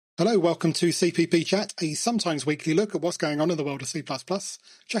Hello, welcome to CPP Chat, a sometimes weekly look at what's going on in the world of C++,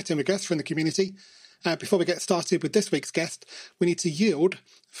 chatting with guests from the community. Before we get started with this week's guest, we need to yield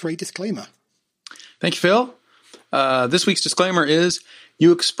for a disclaimer. Thank you, Phil. This week's disclaimer is,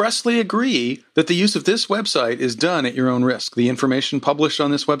 you expressly agree that the use of this website is done at your own risk. The information published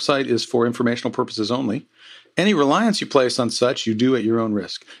on this website is for informational purposes only. Any reliance you place on such, you do at your own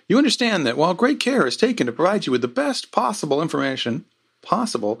risk. You understand that while great care is taken to provide you with the best possible information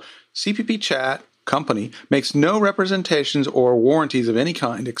possible, CPP Chat Company makes no representations or warranties of any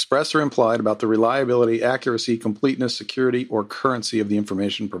kind, express or implied, about the reliability, accuracy, completeness, security, or currency of the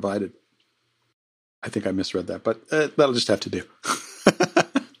information provided. I think I misread that, but that'll just have to do.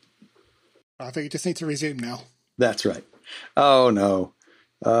 I think you just need to resume now. That's right. Oh, no.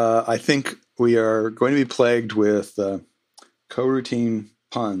 I think we are going to be plagued with coroutine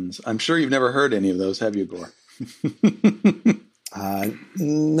puns. I'm sure you've never heard any of those, have you, Gore?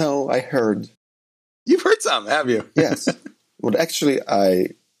 No, I heard. You've heard some, have you? Yes. Well, actually,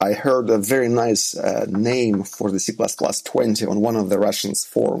 I heard a very nice name for the C++ 20 on one of the Russians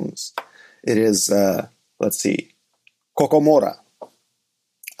forums. It is, let's see, Kokomora.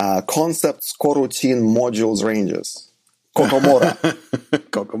 Concepts, coroutine, modules, ranges. Kokomora.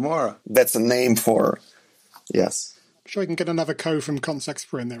 Kokomora. That's a name for, yes. I'm sure you can get another co from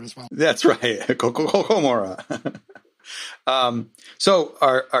Consexpert in there as well. That's right. Kokomora. So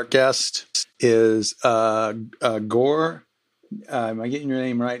our guest is Gore. Am I getting your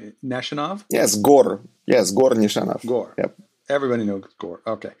name right? Nashanov? Yes, Gore. Yes, Gore Nishanov. Gore. Yep. Everybody knows Gore.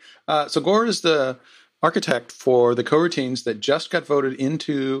 Okay. So Gore is the architect for the coroutines that just got voted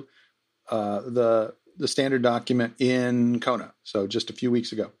into the standard document in Kona. So just a few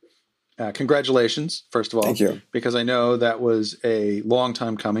weeks ago. Congratulations, first of all. Thank you. Because I know that was a long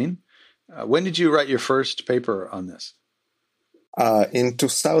time coming. When did you write your first paper on this? In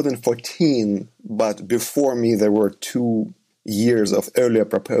 2014, but before me there were 2 years of earlier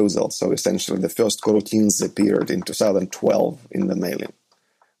proposals. So essentially the first coroutines appeared in 2012 in the mailing.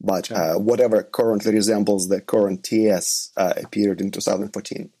 But whatever currently resembles the current TS appeared in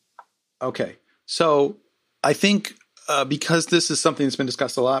 2014. Okay. So I think because this is something that's been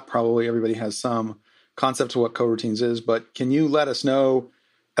discussed a lot, probably everybody has some concept of what coroutines is, but can you let us know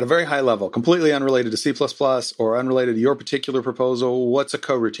at a very high level, completely unrelated to C++ or unrelated to your particular proposal, what's a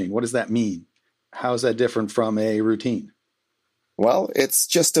coroutine? What does that mean? How is that different from a routine? Well, it's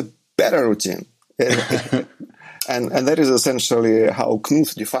just a better routine. and that is essentially how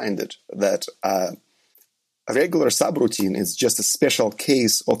Knuth defined it, that a regular subroutine is just a special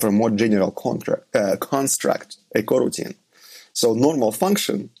case of a more general construct, a coroutine. So normal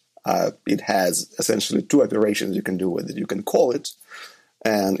function, it has essentially 2 operations you can do with it. You can call it,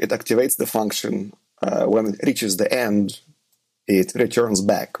 and it activates the function. When it reaches the end, it returns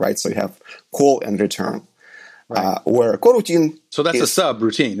back, right? So you have call and return. Right. Where a coroutine... So that's a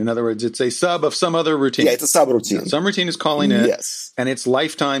subroutine. In other words, it's a sub of some other routine. Yeah, it's a subroutine. Some routine is calling it, yes, and its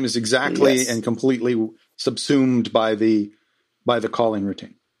lifetime is exactly and completely subsumed by the calling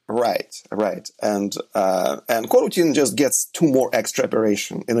routine. Right. And coroutine just gets 2 more extra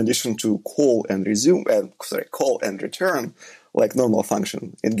operation in addition to call and call and return, like normal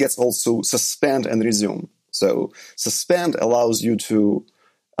function. It gets also suspend and resume. So suspend allows you to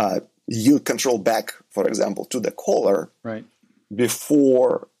yield control back, for example, to the caller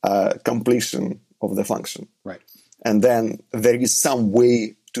before completion of the function. Right. And then there is some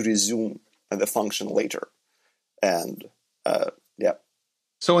way to resume the function later. And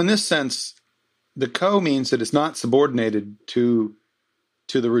So in this sense, the co means that it's not subordinated to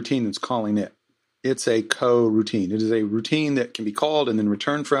the routine that's calling it. It's a co-routine. It is a routine that can be called and then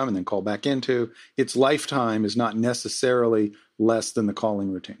returned from and then called back into. Its lifetime is not necessarily less than the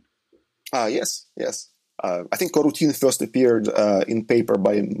calling routine. Yes. I think coroutine first appeared in paper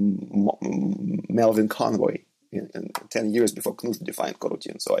by Melvin Conway in 10 years before Knuth defined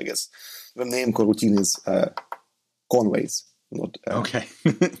coroutine. So I guess the name coroutine is Conway's, not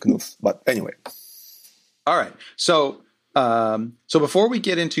Knuth. But anyway. All right. So before we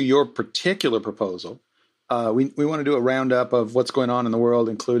get into your particular proposal, we want to do a roundup of what's going on in the world,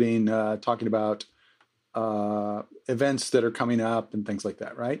 including talking about events that are coming up and things like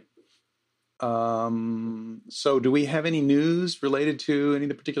that, right? So do we have any news related to any of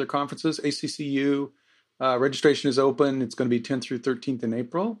the particular conferences? ACCU registration is open. It's going to be 10th through 13th in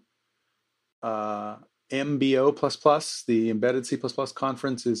April. MBO++, the Embedded C++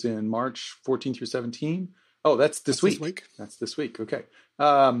 conference, is in March 14 through 17. Oh, that's this week. That's this week. Okay.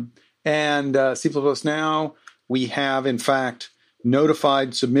 And C++ Now, we have, in fact,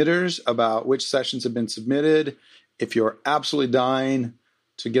 notified submitters about which sessions have been submitted. If you're absolutely dying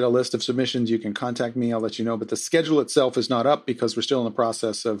to get a list of submissions, you can contact me. I'll let you know. But the schedule itself is not up because we're still in the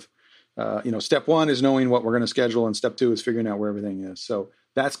process of, step one is knowing what we're going to schedule, and step two is figuring out where everything is. So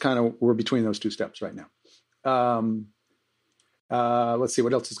that's kind of, we're between those two steps right now. Let's see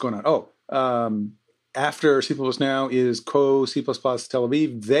what else is going on. After C++ Now is Co-C++ Tel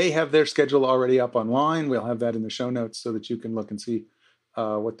Aviv. They have their schedule already up online. We'll have that in the show notes so that you can look and see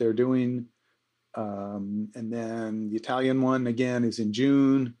what they're doing. And then the Italian one, again, is in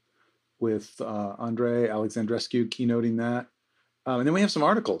June with Andre Alexandrescu keynoting that. And then we have some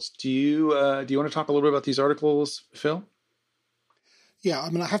articles. Do you want to talk a little bit about these articles, Phil? Yeah, I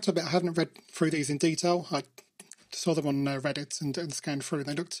mean, I have to admit, I haven't read through these in detail. I saw them on Reddit and scanned through.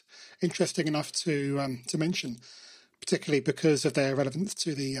 They looked interesting enough to mention, particularly because of their relevance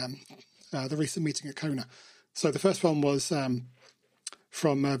to the recent meeting at Kona. So the first one was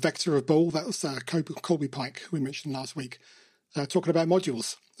from Vector of Bull. That was Colby Pike, who we mentioned last week, talking about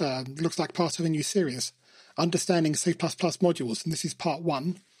modules. Looks like part of a new series, Understanding C++ Modules, and this is part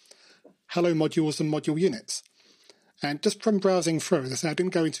 1, Hello Modules and Module Units. And just from browsing through this, I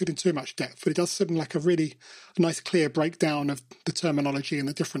didn't go into it in too much depth, but it does seem like a nice, clear breakdown of the terminology and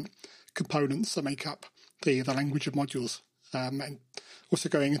the different components that make up the language of modules, and also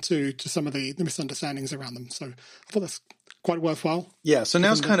going into some of the misunderstandings around them. So I thought that's quite worthwhile. Yeah, so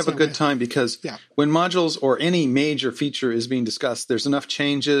now's kind of a good time because when modules or any major feature is being discussed, there's enough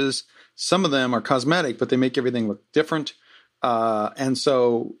changes. Some of them are cosmetic, but they make everything look different. And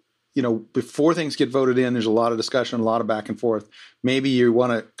so, before things get voted in, there's a lot of discussion, a lot of back and forth. Maybe you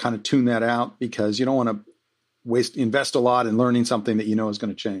want to kind of tune that out because you don't want to invest a lot in learning something that you know is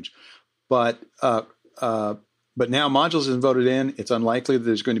going to change. But now modules is voted in. It's unlikely that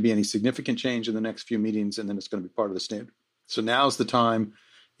there's going to be any significant change in the next few meetings, and then it's going to be part of the standard. So now's the time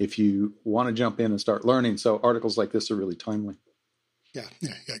if you want to jump in and start learning. So articles like this are really timely. Yeah,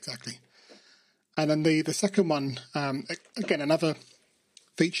 exactly. And then the second one, again, another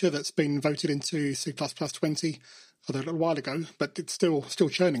feature that's been voted into C++ 20, although a little while ago, but it's still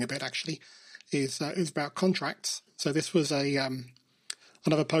churning a bit actually, is about contracts. So this was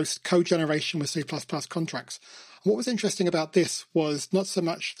another post, code generation with C++ contracts. And what was interesting about this was not so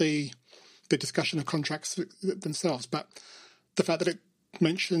much the discussion of contracts themselves, but the fact that it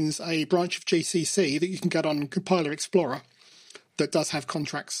mentions a branch of GCC that you can get on Compiler Explorer that does have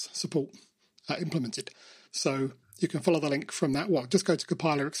contracts support implemented. So you can follow the link from that. Well, just go to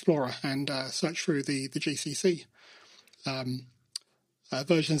Compiler Explorer and search through the GCC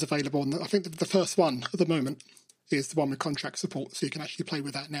versions available. And I think the first one at the moment is the one with contract support, so you can actually play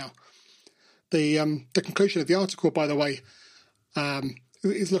with that now. The conclusion of the article, by the way,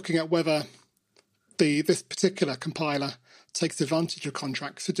 is looking at whether this particular compiler takes advantage of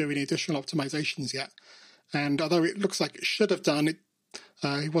contracts to do any additional optimizations yet. And although it looks like it should have done,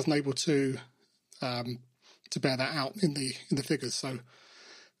 it wasn't able to bear that out in the figures. So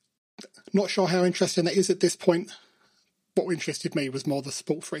not sure how interesting that is at this point. What interested me was more the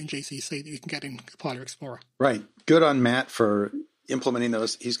support for it in GCC that you can get in Compiler Explorer. Right. Good on Matt for implementing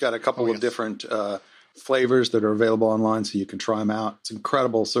those. He's got a couple of different flavors that are available online, so you can try them out. It's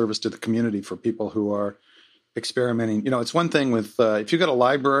incredible service to the community for people who are experimenting. It's one thing with if you've got a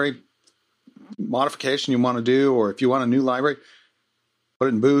library modification you want to do, or if you want a new library, put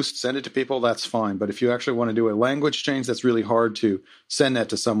it in Boost, send it to people, that's fine. But if you actually want to do a language change, that's really hard to send that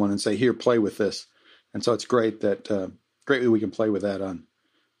to someone and say, here, play with this. And so it's great that we can play with that on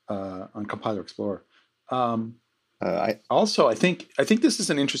Compiler Explorer. I think this is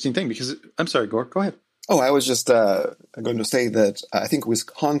an interesting thing because I'm sorry, Gore, go ahead. Oh, I was just going to say that I think with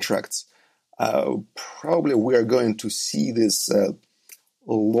contracts, probably we are going to see this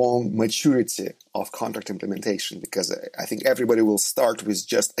long maturity of contract implementation, because I think everybody will start with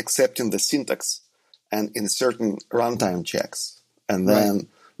just accepting the syntax and inserting runtime checks. And then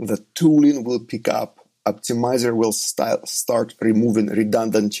the tooling will pick up, optimizer will start removing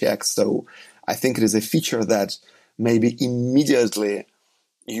redundant checks. So I think it is a feature that maybe immediately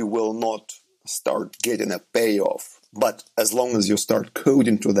you will not start getting a payoff. But as long as you start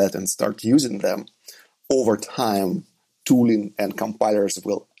coding to that and start using them, over time, tooling and compilers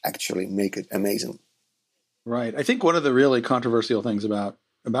will actually make it amazing. Right. I think one of the really controversial things about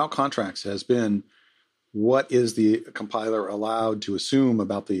contracts has been, what is the compiler allowed to assume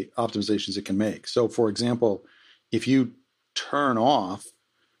about the optimizations it can make? So, for example, if you turn off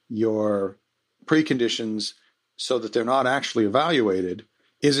your preconditions so that they're not actually evaluated,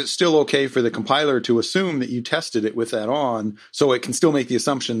 is it still okay for the compiler to assume that you tested it with that on, so it can still make the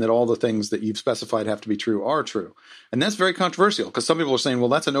assumption that all the things that you've specified have to be true are true? And that's very controversial, because some people are saying, well,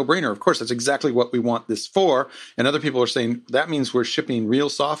 that's a no-brainer. Of course, that's exactly what we want this for. And other people are saying that means we're shipping real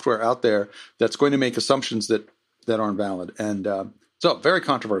software out there that's going to make assumptions that aren't valid. And so very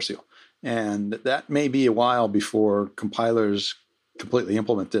controversial. And that may be a while before compilers completely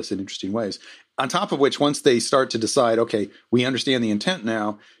implement this in interesting ways. On top of which, once they start to decide, okay, we understand the intent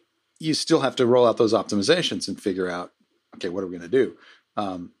now, you still have to roll out those optimizations and figure out, okay, what are we going to do?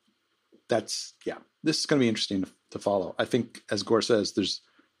 This is going to be interesting to follow. I think, as Gore says, there's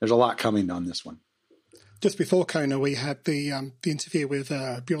a lot coming on this one. Just before Kona, we had the interview with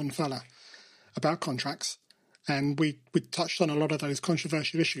Bjorn Faller about contracts, and we touched on a lot of those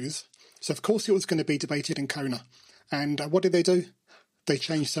controversial issues. So, of course, it was going to be debated in Kona. And what did they do? They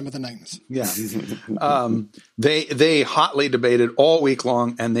changed some of the names. Yeah. They hotly debated all week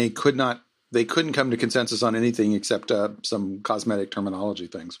long, and they couldn't come to consensus on anything except some cosmetic terminology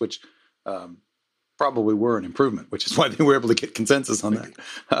things, which probably were an improvement, which is why they were able to get consensus on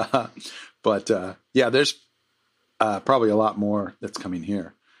that. But there's probably a lot more that's coming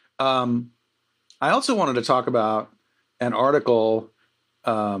here. I also wanted to talk about an article,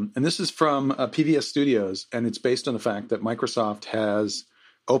 and this is from PVS Studios, and it's based on the fact that Microsoft has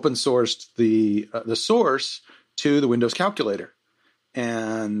open sourced the source to the Windows calculator.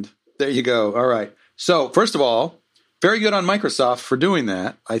 And there you go. All right. So first of all, very good on Microsoft for doing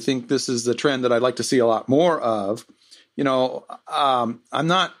that. I think this is the trend that I'd like to see a lot more of. I'm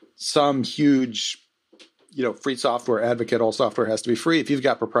not some huge, free software advocate. All software has to be free. If you've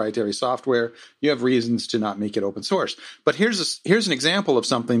got proprietary software, you have reasons to not make it open source. But here's an example of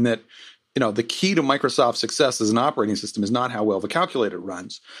something that, the key to Microsoft's success as an operating system is not how well the calculator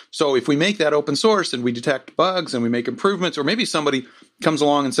runs. So if we make that open source and we detect bugs and we make improvements, or maybe somebody comes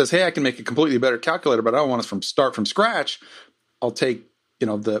along and says, hey, I can make a completely better calculator, but I don't want to start from scratch. I'll take,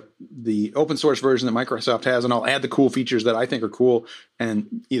 the open source version that Microsoft has, and I'll add the cool features that I think are cool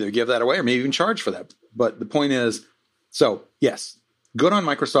and either give that away or maybe even charge for that. But the point is, so yes, good on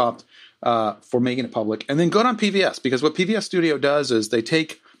Microsoft for making it public, and then good on PVS, because what PVS Studio does is they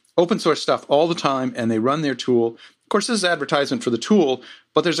take open source stuff all the time and they run their tool. Of course, this is advertisement for the tool,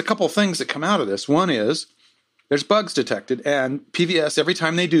 but there's a couple of things that come out of this. One is there's bugs detected, and PVS, every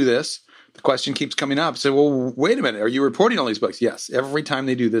time they do this, the question keeps coming up. So, well, wait a minute, are you reporting all these bugs? Yes, every time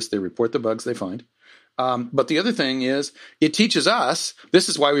they do this, they report the bugs they find. But the other thing is it teaches us, this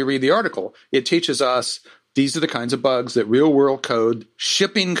is why we read the article, it teaches us these are the kinds of bugs that real-world code,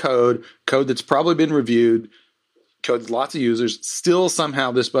 shipping code that's probably been reviewed, code with lots of users, still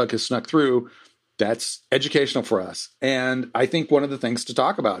somehow this bug has snuck through. That's educational for us. And I think one of the things to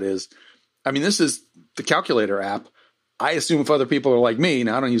talk about is, this is the calculator app. I assume if other people are like me,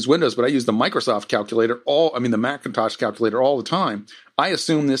 now I don't use Windows, but I use the Microsoft calculator, the Macintosh calculator all the time. I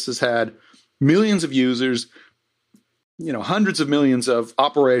assume this has had millions of users, hundreds of millions of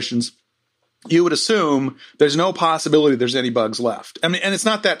operations. You would assume there's no possibility there's any bugs left. And it's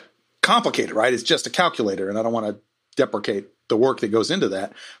not that complicated, right? It's just a calculator, and I don't want to deprecate the work that goes into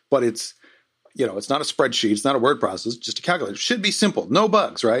that, but it's not a spreadsheet, it's not a word process, just a calculator. It should be simple, no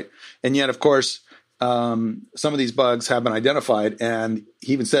bugs, right? And yet, of course, some of these bugs have been identified, and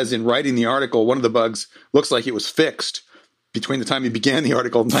he even says in writing the article, one of the bugs looks like it was fixed between the time he began the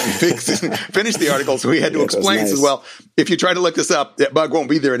article and the time he finished the article, so he had to explain as well. If you try to look this up, that bug won't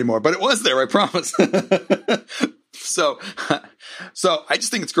be there anymore, but it was there, I promise. So I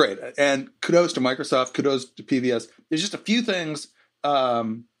just think it's great. And kudos to Microsoft, kudos to PVS. There's just a few things I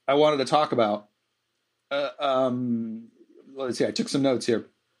wanted to talk about. Let's see, I took some notes here.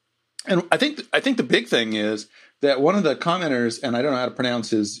 And I think the big thing is that one of the commenters, and I don't know how to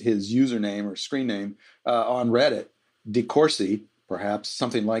pronounce his username or screen name on Reddit, DeCourcy, perhaps,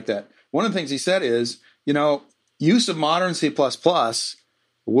 something like that. One of the things he said is, use of modern C++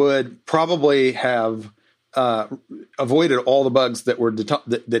 would probably have avoided all the bugs that were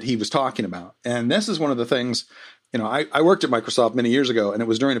that he was talking about. And this is one of the things, I worked at Microsoft many years ago, and it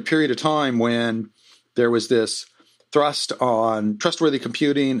was during a period of time when there was this thrust on trustworthy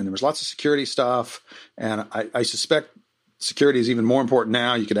computing, and there was lots of security stuff. And I suspect security is even more important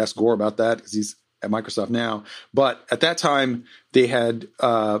now. You could ask Gore about that because he's at Microsoft now. But at that time, they had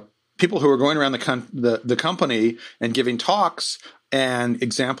people who were going around the company and giving talks and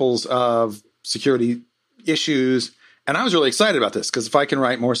examples of security issues. And I was really excited about this because if I can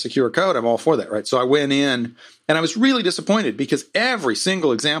write more secure code, I'm all for that, right? So I went in and I was really disappointed because every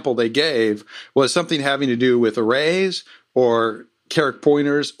single example they gave was something having to do with arrays or character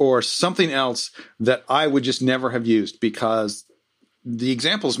pointers or something else that I would just never have used because the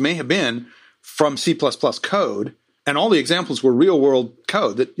examples may have been from C++ code, and all the examples were real world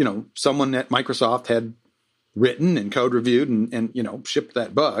code that, someone at Microsoft had written and code reviewed and shipped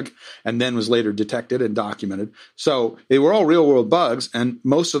that bug, and then was later detected and documented. So they were all real world bugs, and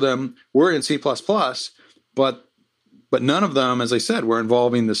most of them were in C++, but none of them, as I said, were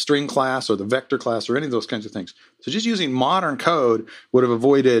involving the string class or the vector class or any of those kinds of things. So just using modern code would have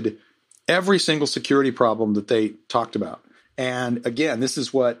avoided every single security problem that they talked about. And again, this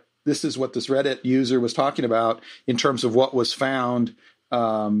is what this Reddit user was talking about in terms of what was found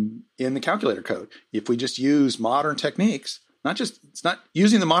in the calculator code. If we just use modern techniques, it's not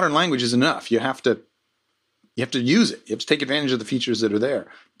using the modern language is enough. You have to use it. You have to take advantage of the features that are there,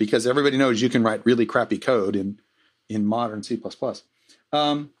 because everybody knows you can write really crappy code in modern C++.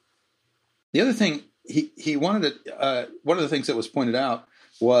 The other thing he wanted to, one of the things that was pointed out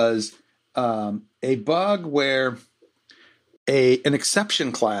was a bug where an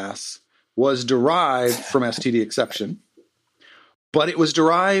exception class was derived from std exception, but it was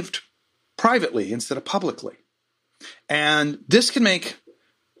derived privately instead of publicly. And this can make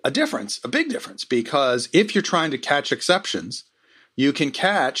a difference, a big difference, because if you're trying to catch exceptions, you can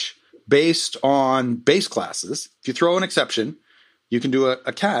catch based on base classes. If you throw an exception, you can do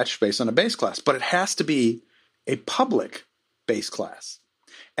a catch based on a base class, but it has to be a public base class.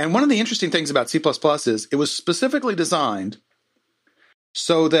 And one of the interesting things about C++ is it was specifically designed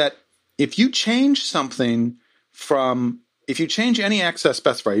so that if you change something if you change any access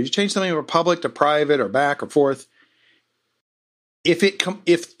specifier, you change something from public to private or back or forth,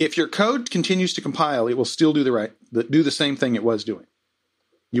 if your code continues to compile, it will still do the same thing it was doing.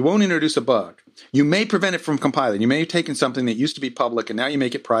 You won't introduce a bug. You may prevent it from compiling. You may have taken something that used to be public and now you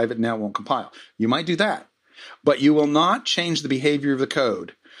make it private and now it won't compile. You might do that, but you will not change the behavior of the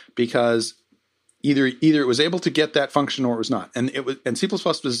code, because either it was able to get that function or it was not. And C++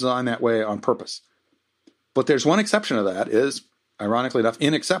 was designed that way on purpose. But there's one exception to that, is, ironically enough,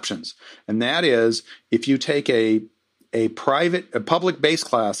 in exceptions. And that is if you take a public base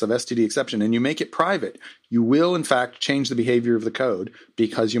class of std exception and you make it private, you will in fact change the behavior of the code,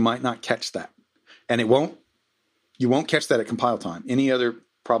 because you might not catch that. And you won't catch that at compile time. Any other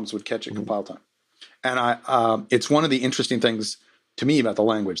problems would catch at compile time. And it's one of the interesting things to me about the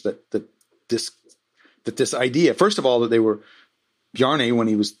language that this idea, first of all, that Bjarne, when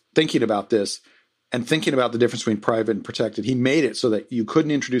he was thinking about this and thinking about the difference between private and protected, he made it so that you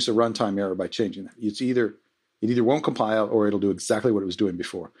couldn't introduce a runtime error by changing that. It either won't compile or it'll do exactly what it was doing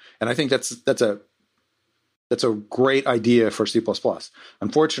before. And I think that's a great idea for C++.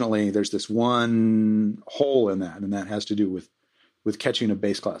 Unfortunately, there's this one hole in that, and that has to do with catching of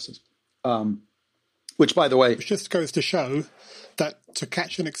base classes. Which, by the way, which just goes to show that to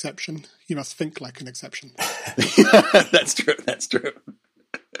catch an exception, you must think like an exception. That's true. That's true.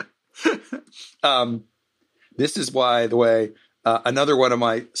 This is why, the way, another one of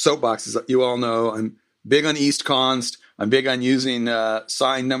my soapboxes, you all know, I'm big on East const. I'm big on using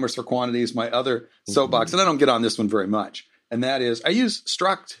signed numbers for quantities, my other soapbox, and I don't get on this one very much. And that is, I use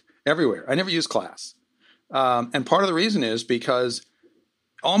struct everywhere. I never use class. And part of the reason is because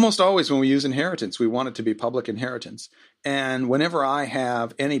almost always when we use inheritance, we want it to be public inheritance. And whenever I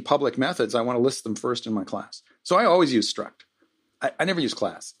have any public methods, I want to list them first in my class. So I always use struct. I never use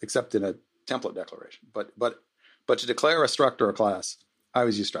class except in a template declaration. But to declare a struct or a class, I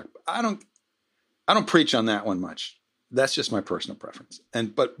always use struct. I don't preach on that one much. That's just my personal preference.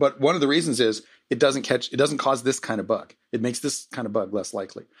 But one of the reasons is it doesn't cause this kind of bug. It makes this kind of bug less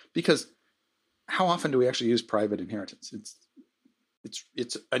likely, because how often do we actually use private inheritance?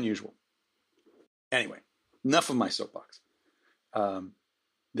 It's unusual. Anyway, enough of my soapbox.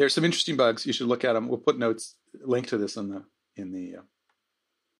 There's some interesting bugs. You should look at them. We'll put link to this in the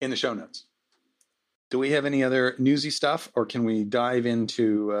show notes. Do we have any other newsy stuff, or can we dive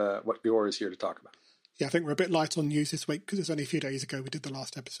into what Bjorn is here to talk about? Yeah, I think we're a bit light on news this week because it's only a few days ago we did the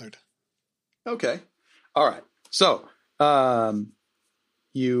last episode. Okay. All right. So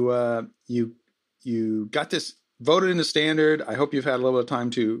you got this voted into standard. I hope you've had a little bit of time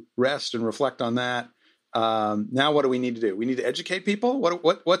to rest and reflect on that. Now, what do we need to do? We need to educate people.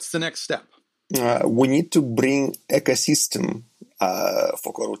 What's the next step? We need to bring ecosystem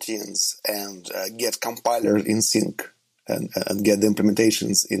for coroutines and get compilers in sync and get the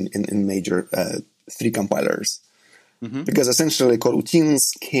implementations in major 3 compilers. Mm-hmm. Because essentially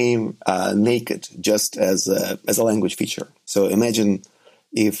coroutines came naked just as a language feature. So imagine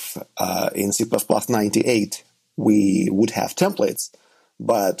if in C++ 98 we would have templates,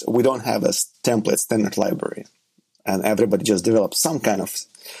 but we don't have a template standard library, and everybody just develops some kind of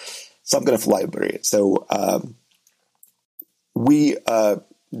library. So we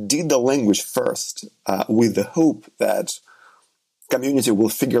did the language first with the hope that community will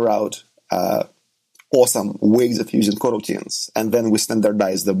figure out awesome ways of using coroutines, and then we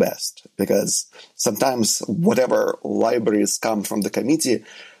standardize the best. Because sometimes whatever libraries come from the committee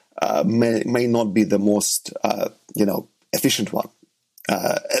may not be the most efficient one.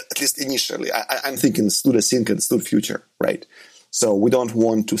 At least initially, I'm thinking StudAsync and StudFuture, right? So we don't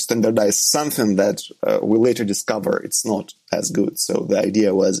want to standardize something that we later discover it's not as good. So the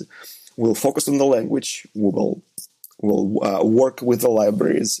idea was we'll focus on the language, we'll work with the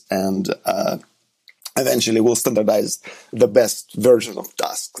libraries, and eventually we'll standardize the best version of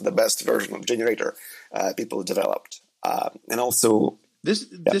Tusk, the best version of generator people developed. And also...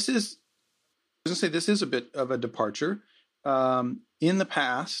 This is a bit of a departure. In the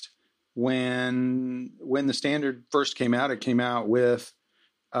past, when the standard first came out, it came out with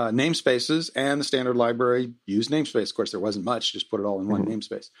namespaces, and the standard library used namespace. Of course, there wasn't much; just put it all in one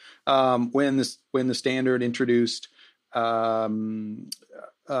namespace. When the standard introduced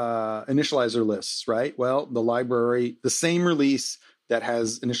initializer lists, right? Well, the library, the same release that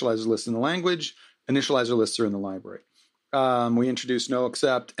has initializer lists in the language, initializer lists are in the library. We introduced no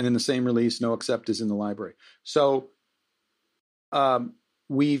accept, and in the same release, no accept is in the library. So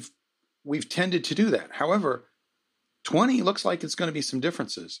we've tended to do that. However, 20 looks like it's going to be some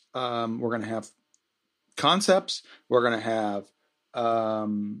differences. We're going to have concepts. We're going to have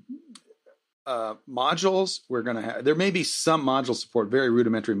modules. There may be some module support, very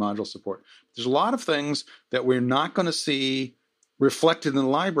rudimentary module support. There's a lot of things that we're not going to see reflected in the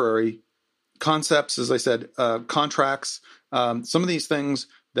library. Concepts, as I said, contracts, some of these things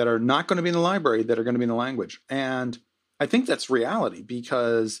that are not going to be in the library that are going to be in the language. And I think that's reality,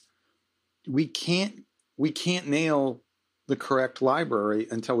 because we can't nail the correct library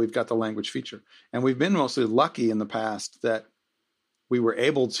until we've got the language feature. And we've been mostly lucky in the past that we were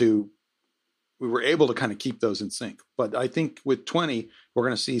able to kind of keep those in sync. But I think with 20, we're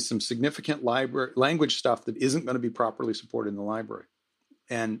going to see some significant language stuff that isn't going to be properly supported in the library.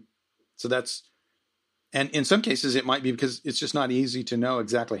 And so and in some cases it might be because it's just not easy to know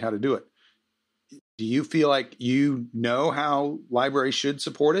exactly how to do it. Do you feel like you know how libraries should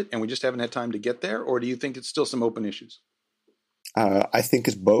support it and we just haven't had time to get there? Or do you think it's still some open issues? I think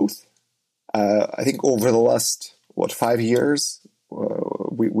it's both. I think over the last, 5 years,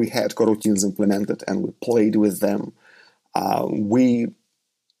 we had coroutines implemented and we played with them. We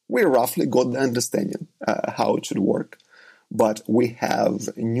roughly got the understanding how it should work. But we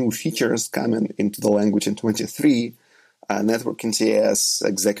have new features coming into the language in 23, network NTS,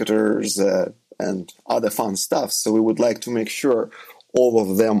 executors, and other fun stuff. So we would like to make sure all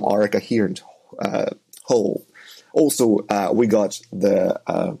of them are a coherent whole. Also, we got the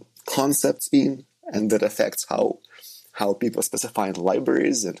concepts in, and that affects how people specify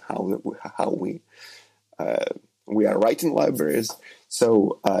libraries and how we are writing libraries.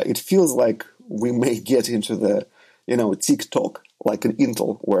 So it feels like we may get into the TikTok, like an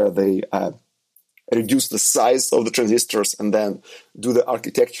Intel, where they reduce the size of the transistors and then do the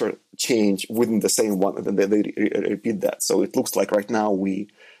architecture change within the same one, and then they repeat that. So it looks like right now we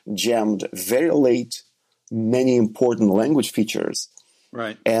jammed very late many important language features,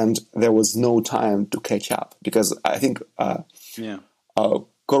 right? And there was no time to catch up, because I think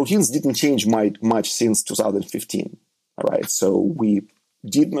coroutines didn't change much since 2015, right? So we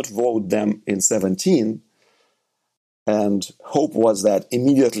did not vote them in 17. And hope was that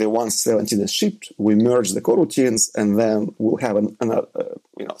immediately once 17 is shipped, we merge the coroutines, and then we'll have another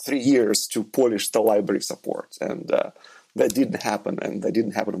 3 years to polish the library support. And that didn't happen, and that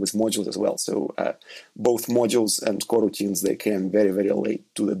didn't happen with modules as well. So both modules and coroutines, they came very, very late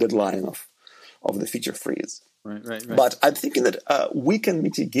to the deadline of the feature freeze. Right. But I'm thinking that we can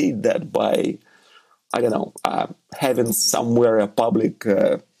mitigate that by, having somewhere a public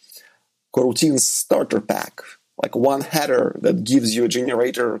coroutines starter pack. Like one header that gives you a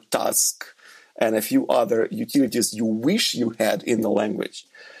generator, Tusk, and a few other utilities you wish you had in the language.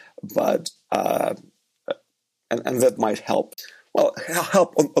 But and that might help. Well,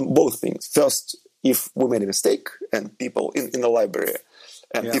 help on both things. First, if we made a mistake and people in the library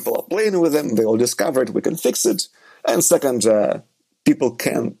and people are playing with them, they'll discover it, we can fix it. And second, people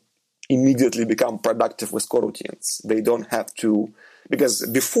can immediately become productive with coroutines. They don't have to, because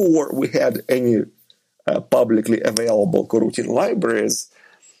before we had any publicly available coroutine libraries,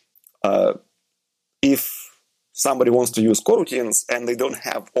 if somebody wants to use coroutines and they don't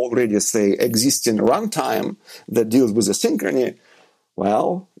have already, say, existing runtime that deals with asynchrony,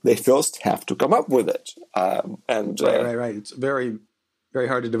 well, they first have to come up with it. Right. It's very very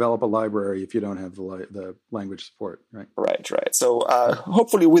hard to develop a library if you don't have the language support, right? Right. So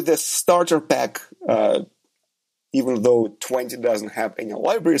hopefully with the starter pack, even though 20 doesn't have any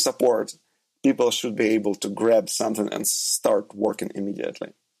library support, people should be able to grab something and start working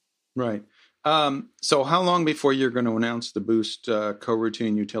immediately. Right. So how long before you're going to announce the Boost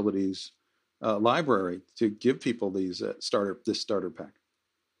coroutine utilities library to give people this starter pack?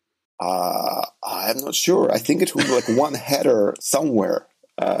 I'm not sure. I think it will be like one header somewhere.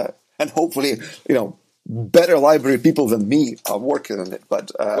 And hopefully, better library people than me are working on it. But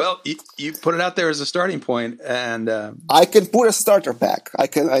well, you put it out there as a starting point, and I can put a starter pack. I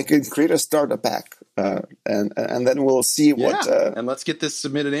can create a starter pack, and then we'll see what. And let's get this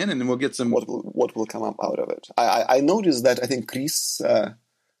submitted in, and then we'll get some what will come up out of it. I noticed that I think Chris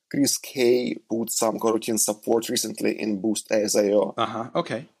K put some coroutine support recently in Boost ASIO.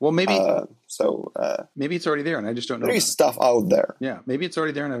 Okay. Well, maybe maybe it's already there, and I just don't know. There is stuff out there. Yeah, maybe it's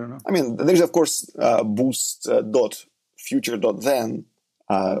already there, and I don't know. I mean, there's of course Boost.future.then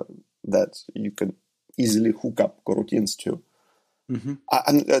that you can easily hook up coroutines to. Mm-hmm.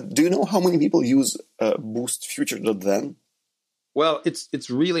 Do you know how many people use Boost future.then? Well, it's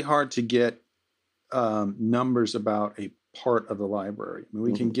really hard to get numbers about a part of the library. I mean,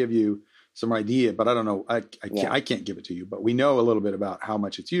 we can give you some idea, but I don't know. I can't give it to you, but we know a little bit about how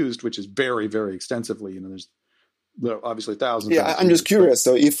much it's used, which is very, very extensively. There's obviously thousands. Yeah, I'm just curious.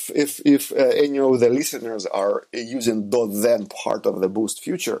 So if any of the listeners are using .then part of the Boost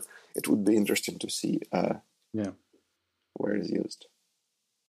Future, it would be interesting to see where it's used.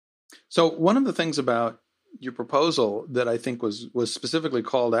 So one of the things about your proposal that I think was specifically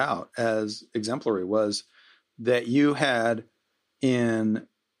called out as exemplary was that you had in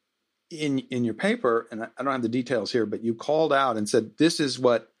your paper, and I don't have the details here, but you called out and said, this is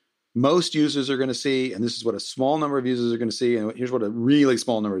what most users are going to see, and this is what a small number of users are going to see, and here's what a really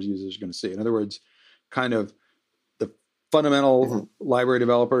small number of users are going to see. In other words, kind of the fundamental library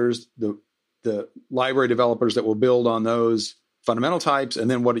developers, the library developers that will build on those fundamental types,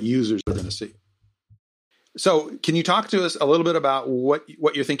 and then what users are going to see. So can you talk to us a little bit about what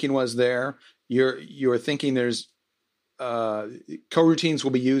your thinking was there? You're thinking there's coroutines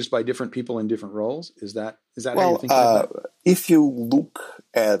will be used by different people in different roles. Is that how you're thinking about it? If you look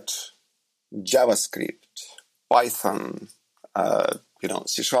at JavaScript, Python,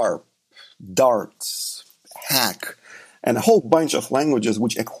 C#, Dart, Hack, and a whole bunch of languages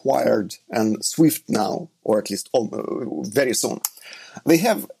which acquired and Swift now, or at least very soon, they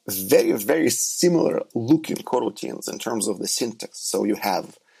have very, very similar looking coroutines in terms of the syntax. So you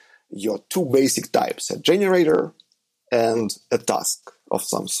have your two basic types, a generator and a task of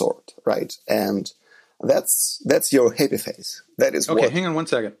some sort, right? And that's your happy face. That is okay. Hang on one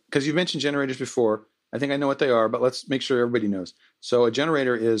second, because you mentioned generators before. I think I know what they are, but let's make sure everybody knows. So a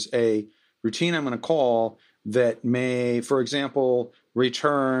generator is a routine I'm going to call that may, for example,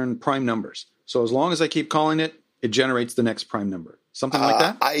 return prime numbers. So as long as I keep calling it, it generates the next prime number. Something like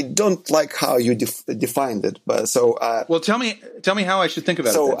that? I don't like how you defined it, but so. Well, tell me how I should think about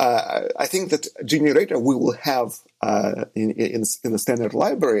it. So I think that generator we will have in the standard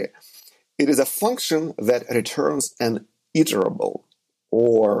library. It is a function that returns an iterable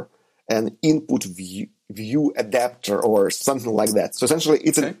or an input view adapter or something like that. So essentially,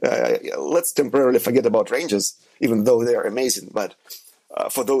 it's let's temporarily forget about ranges, even though they are amazing. But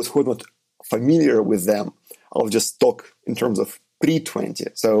for those who are not familiar with them, I'll just talk in terms of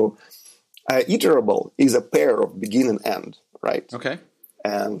pre-20. So iterable is a pair of begin and end, right? Okay.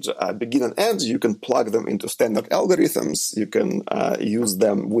 And begin and end, you can plug them into standard algorithms. You can use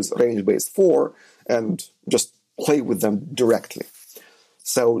them with range-based for and just play with them directly.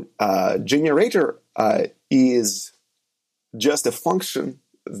 So generator is just a function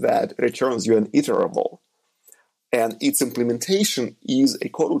that returns you an iterable. And its implementation is a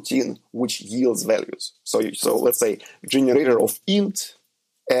coroutine which yields values. So let's say generator of int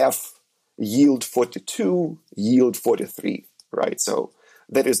f yield 42, yield 43, right? So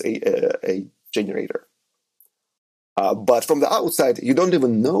that is a generator. But from the outside, you don't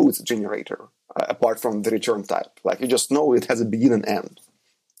even know it's a generator, apart from the return type. Like you just know it has a begin and end.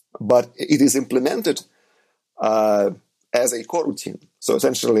 But it is implemented as a coroutine. So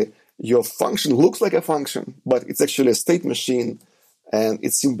essentially, your function looks like a function, but it's actually a state machine, and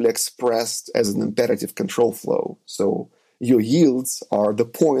it's simply expressed as an imperative control flow. So your yields are the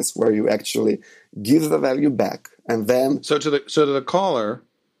points where you actually give the value back, and then so to the caller,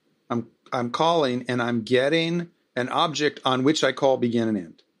 I'm calling and I'm getting an object on which I call begin and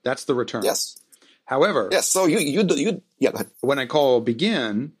end. That's the return. Yes. However, yes. So you when I call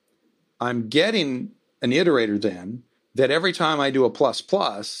begin, I'm getting an iterator then that every time I do a plus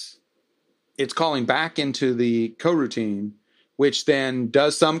plus, it's calling back into the coroutine, which then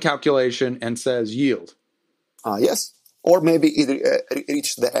does some calculation and says yield. Yes. Or maybe it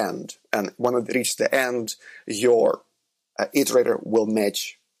reached the end. And when it reaches the end, your iterator will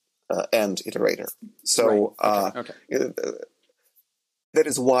match end iterator. So Okay. That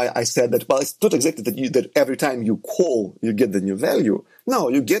is why I said that, well, it's not exactly that every time you call, you get the new value. No,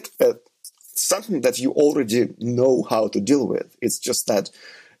 you get something that you already know how to deal with. It's just that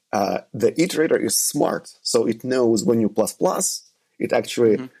the iterator is smart. So it knows when you plus plus, it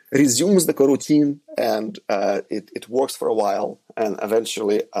actually resumes the coroutine, and it works for a while, and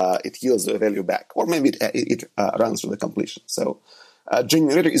eventually it yields the value back. Or maybe it runs through the completion. So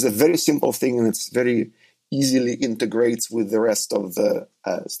generator is a very simple thing, and it's very easily integrates with the rest of the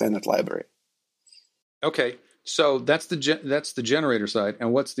standard library. Okay, so that's the generator side,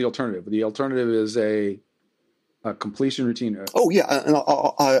 and what's the alternative? The alternative is a completion routine.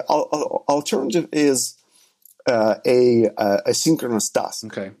 Alternative is a synchronous task.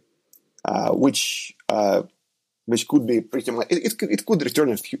 Okay, which could be pretty much it could return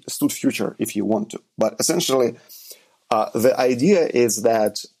a stood future if you want to, but essentially the idea is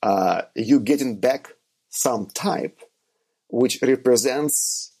that you're getting back some type which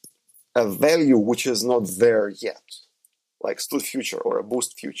represents a value which is not there yet, like stood future or a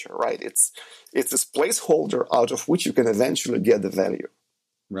boost future, right? It's this placeholder out of which you can eventually get the value.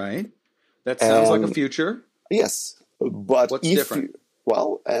 Right. That sounds like a future. Yes, but what's different?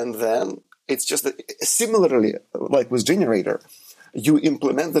 And then it's just that similarly, like with generator, you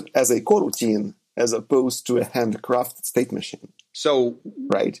implement it as a coroutine as opposed to a handcrafted state machine. So,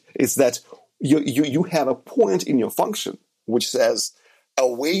 right, it's that you have a point in your function which says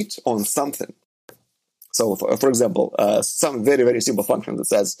await on something. So, for example, some very, very simple function that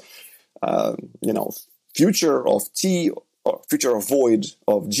says, future of t or future of void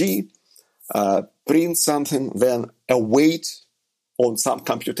of g, print something, then await on some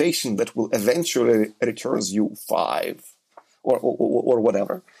computation that will eventually returns you 5 or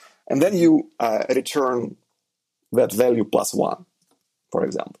whatever. And then you return that value plus 1, for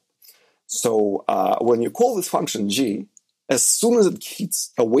example. So when you call this function g, as soon as it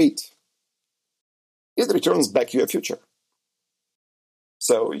hits await, it returns back your future.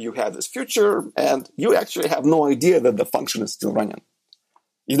 So you have this future, and you actually have no idea that the function is still running.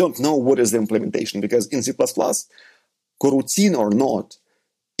 You don't know what is the implementation, because in C++, coroutine or not,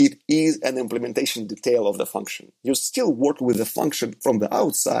 it is an implementation detail of the function. You still work with the function from the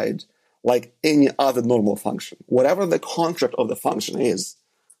outside like any other normal function. Whatever the contract of the function is,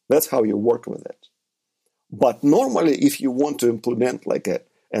 that's how you work with it. But normally, if you want to implement like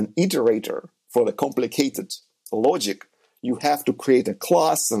an iterator for the complicated logic, you have to create a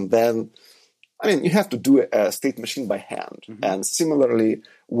class, and then, you have to do a state machine by hand. Mm-hmm. And similarly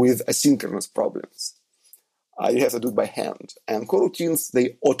with asynchronous problems, you have to do it by hand. And coroutines,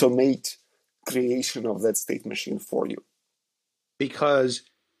 they automate creation of that state machine for you. Because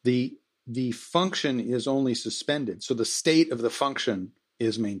the function is only suspended, so the state of the function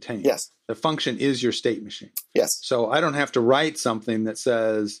is maintained. Yes. The function is your state machine. Yes. So I don't have to write something that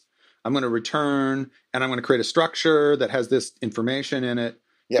says, I'm going to return, and I'm going to create a structure that has this information in it.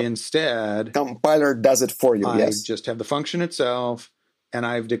 Yep. Instead, compiler does it for you. I just have the function itself, and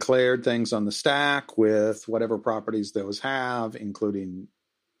I've declared things on the stack with whatever properties those have, including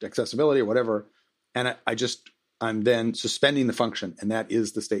accessibility or whatever. And I'm then suspending the function, and that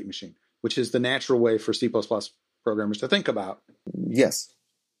is the state machine, which is the natural way for C++ programmers to think about. Yes.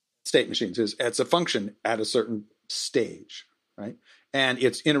 State machines it's a function at a certain stage, right? And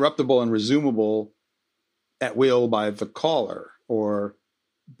it's interruptible and resumable at will by the caller or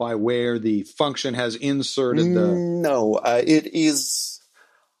by where the function has inserted the... No, it is...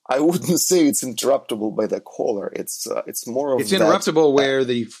 I wouldn't say it's interruptible by the caller. It's more of it's interruptible where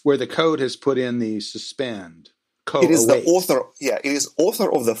the code has put in the suspend. It is await. The author. Yeah, it is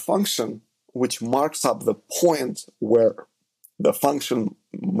author of the function which marks up the point where the function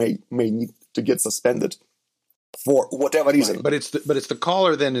may need to get suspended for whatever reason. Right, but it's the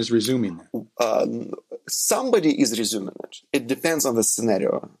caller then is resuming that. Somebody is resuming it. It depends on the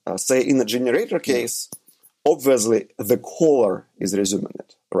scenario. Say in the generator case, obviously the caller is resuming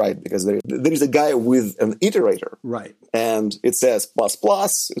it, right? Because there is a guy with an iterator, right? And it says plus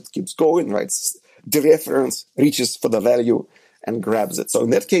plus. It keeps going, right? Dereference reaches for the value and grabs it. So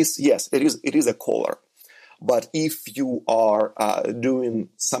in that case, yes, it is a caller. But if you are doing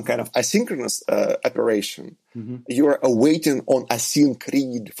some kind of asynchronous operation, you are awaiting on async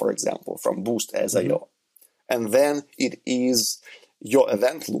read, for example, from Boost as IO. And then it is your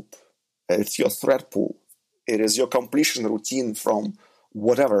event loop. It's your thread pool It is your completion routine from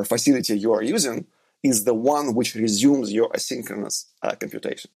whatever facility you are using is the one which resumes your asynchronous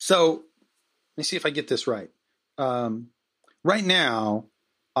computation. So let me see if I get this right. Right now,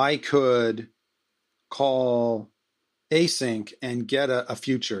 I could call async and get a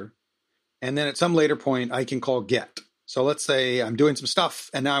future. And then at some later point, I can call get. So let's say I'm doing some stuff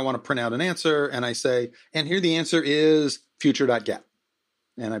and now I want to print out an answer. And I say, and here the answer is future.get.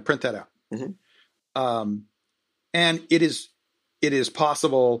 And I print that out. Mm-hmm. And it is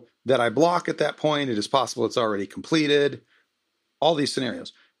possible that I block at that point. It is possible it's already completed. All these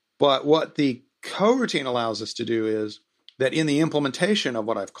scenarios. But what the coroutine allows us to do is that in the implementation of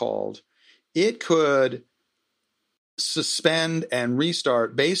what I've called, it could suspend and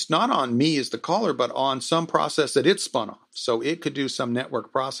restart based not on me as the caller, but on some process that it's spun off. So it could do some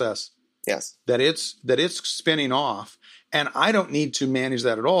network process that it's spinning off. And I don't need to manage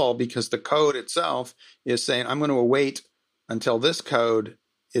that at all because the code itself is saying, I'm going to await until this code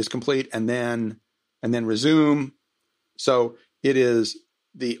is complete and then resume. So it is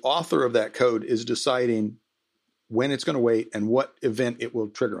the author of that code is deciding when it's going to wait and what event it will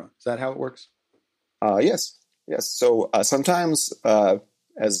trigger on. Is that how it works? Yes. So sometimes,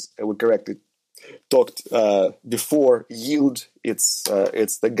 as we correctly talked before, yield, it's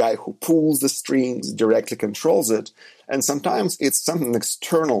the guy who pulls the strings, directly controls it. And sometimes it's something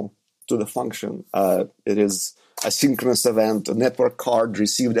external to the function. It is a synchronous event, a network card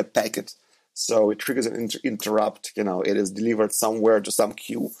received a packet. So it triggers an interrupt, it is delivered somewhere to some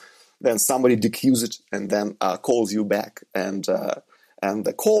queue. Then somebody dequeues it and then calls you back. And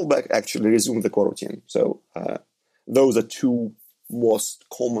the callback actually resumes the coroutine. So those are two most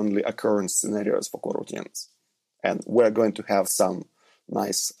commonly occurring scenarios for coroutines. And we're going to have some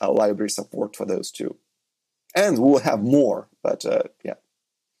nice library support for those two. And we'll have more, but yeah.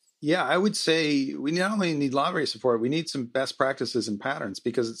 Yeah, I would say we not only need library support, we need some best practices and patterns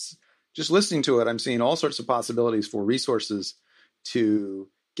because it's just listening to it, I'm seeing all sorts of possibilities for resources to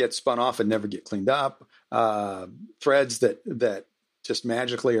get spun off and never get cleaned up, threads that just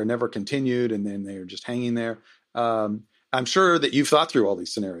magically are never continued and then they're just hanging there. I'm sure that you've thought through all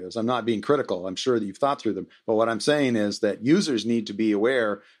these scenarios. I'm not being critical. I'm sure that you've thought through them. But what I'm saying is that users need to be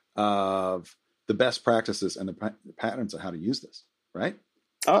aware of the best practices and the patterns of how to use this, right?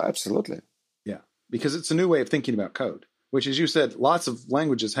 Oh, absolutely. Yeah, because it's a new way of thinking about code, which, as you said, lots of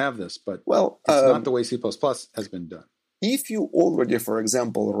languages have this, but it's not the way C++ has been done. If you already, for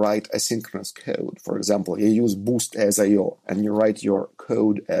example, write asynchronous code, for example, you use Boost as I/O, and you write your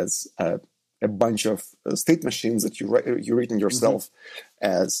code as a bunch of state machines that you've written yourself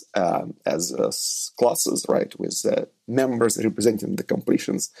as classes, right, with members representing the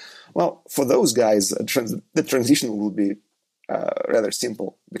completions. Well, for those guys, the transition will be rather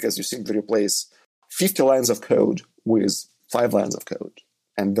simple because you simply replace 50 lines of code with 5 lines of code,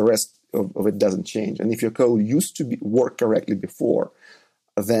 and the rest of it doesn't change. And if your code used to work correctly before,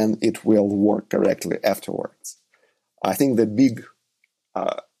 then it will work correctly afterwards. I think the big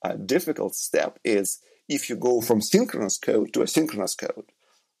difficult step is if you go from synchronous code to asynchronous code,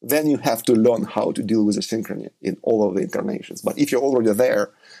 then you have to learn how to deal with asynchrony in all of the incarnations. But if you're already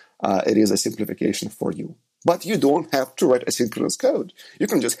there, it is a simplification for you. But you don't have to write asynchronous code. You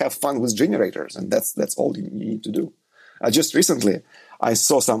can just have fun with generators, and that's all you need to do. Just recently, I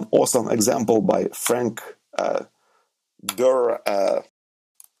saw some awesome example by Frank Durr.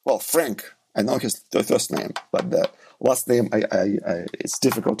 Frank, I know his first name, but the last name it's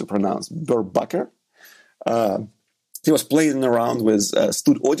difficult to pronounce. Durrbacher. He was playing around with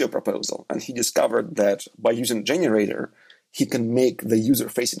Stud Audio Proposal, and he discovered that by using generator, he can make the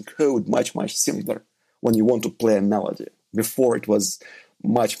user-facing code much, much simpler when you want to play a melody. Before, it was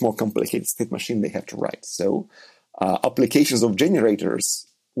much more complicated state machine they have to write. So applications of generators,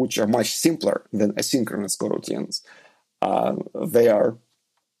 which are much simpler than asynchronous coroutines, they are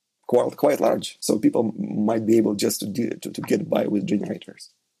quite large. So people might be able just to get by with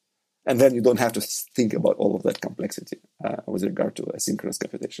generators. And then you don't have to think about all of that complexity with regard to asynchronous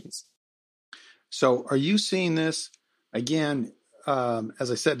computations. So are you seeing this, again,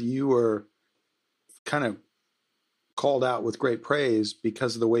 as I said, you were kind of called out with great praise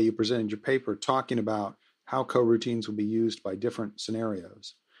because of the way you presented your paper, talking about how coroutines will be used by different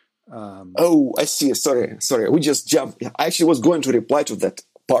scenarios. I see. Sorry. We just jumped. I actually was going to reply to that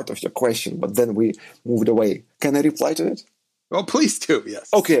part of your question, but then we moved away. Can I reply to it? Oh, please do. Yes.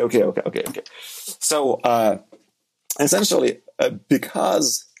 Okay. So essentially,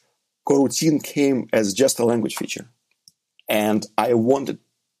 because coroutine came as just a language feature, and I wanted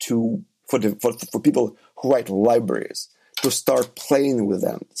to for people who write libraries to start playing with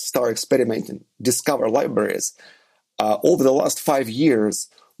them, start experimenting, discover libraries. Over the last 5 years,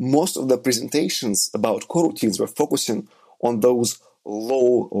 most of the presentations about coroutines were focusing on those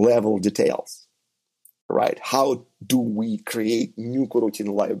low-level details, right? How do we create new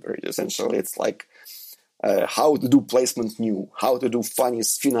coroutine libraries? Essentially, it's like how to do placement new, how to do funny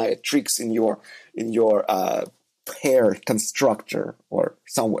sphinite tricks in your pair constructor or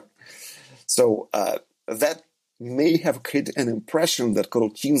somewhere. So that may have created an impression that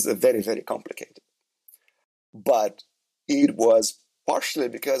coroutines are very, very complicated. But it was partially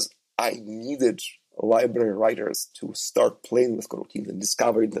because I needed library writers to start playing with coroutines and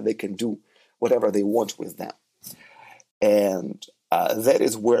discovering that they can do whatever they want with them. And that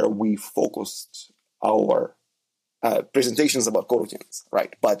is where we focused our presentations about coroutines,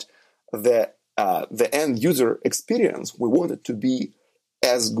 right? But the end user experience, we wanted to be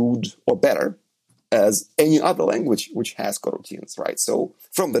as good or better as any other language which has coroutines, right? So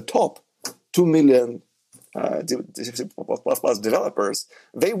from the top, 2 million C++ developers,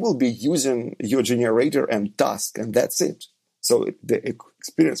 they will be using your generator and task, and that's it. So the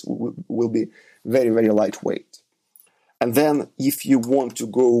experience will be very, very lightweight. And then if you want to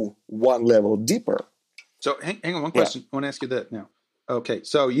go one level deeper. So hang on, one question. I want to ask you that now. Okay,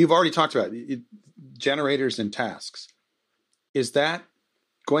 so you've already talked about generators and tasks. Is that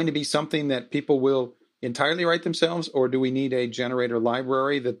going to be something that people will entirely write themselves, or do we need a generator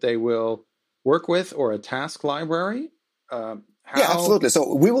library that they will work with, or a task library? Yeah, absolutely.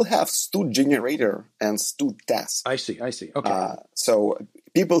 So we will have Std generator and Std task. I see. Okay. So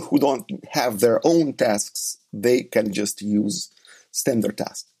people who don't have their own tasks, they can just use standard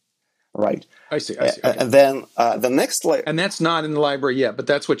task, right? I see. Okay. And then the next layer, and that's not in the library yet, but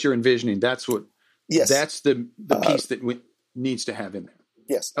that's what you're envisioning. That's what. Yes. That's the piece that needs to have in there.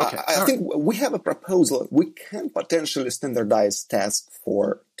 Yes. Okay. I think we have a proposal. We can potentially standardize tasks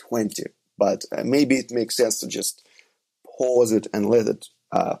for 20, but maybe it makes sense to just pause it and let it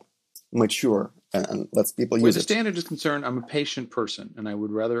mature and let people use it. Where the standard is concerned, I'm a patient person, and I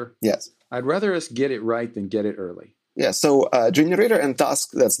would rather I'd rather us get it right than get it early. Yeah. So generator and task,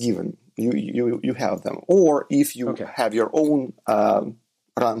 that's given. You have them, or if you have your own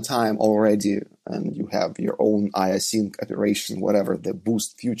runtime already and you have your own iasync operation, whatever the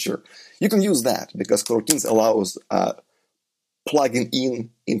boost feature, you can use that because coroutines allows plugging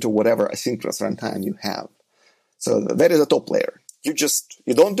into whatever asynchronous runtime you have. So that is a top layer. You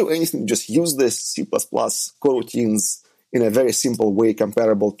don't do anything, you just use this C++ coroutines in a very simple way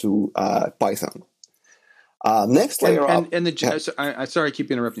comparable to Python. Next layer up. Sorry, I keep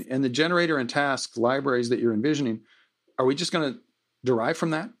interrupting. And the generator and task libraries that you're envisioning, are we just going to derive from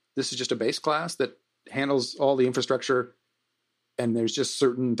that? This is just a base class that handles all the infrastructure, and there's just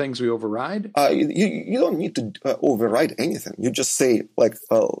certain things we override? You don't need to override anything. You just say,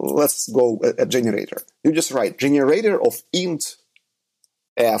 let's go a generator. You just write generator of int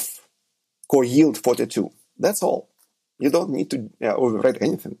f core yield 42. That's all. You don't need to override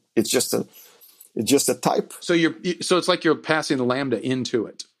anything. It's just a type. So it's like you're passing the lambda into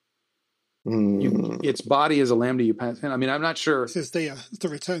it. Its body is a lambda you pass in. I mean, I'm not sure. This is the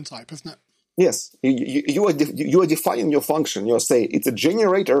return type, isn't it? Yes, you are defining your function. You say it's a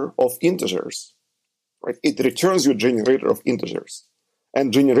generator of integers, right? It returns your generator of integers,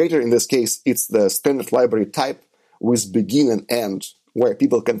 and generator in this case it's the standard library type with begin and end, where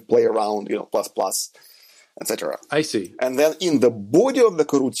people can play around, plus, etc. I see. And then in the body of the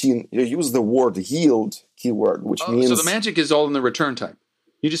coroutine, you use the word yield keyword, which means so the magic is all in the return type.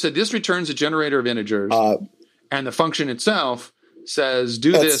 You just said this returns a generator of integers, and the function itself says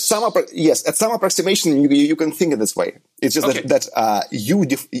do this. At some approximation, you can think it this way. It's just that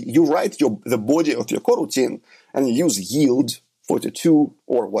you write the body of your coroutine and you use yield 42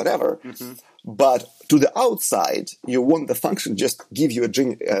 or whatever. Mm-hmm. But to the outside, you want the function just give you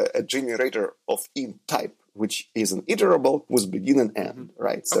a generator of int type, which is an iterable with begin and end,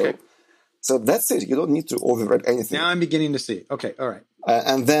 right? So that's it. You don't need to override anything. Now I'm beginning to see. Okay, all right.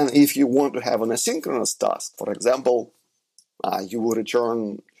 And then if you want to have an asynchronous task, for example, you will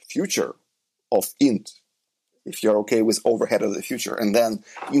return future of int if you're okay with overhead of the future. And then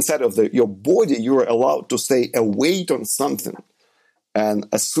inside of your body, you are allowed to say await on something. And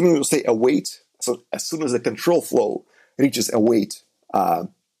as soon as you say await, so as soon as the control flow reaches await,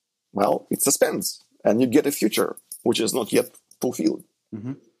 it suspends and you get a future, which is not yet fulfilled.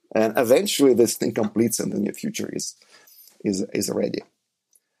 Mm-hmm. And eventually this thing completes and then your future is ready.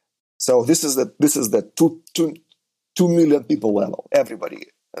 So this is the 2 million people level, everybody.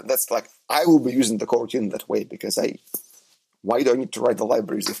 That's like, I will be using the coroutine that way because Why do I need to write the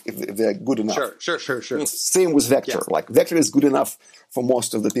libraries if they're good enough? Sure. Same with vector. Yeah. Like vector is good enough for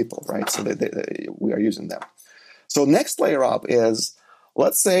most of the people, right? So we are using them. So next layer up is,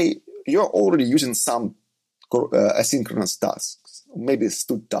 let's say you're already using some asynchronous tasks, maybe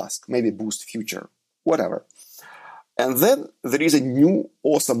std task, maybe boost future, whatever. And then there is a new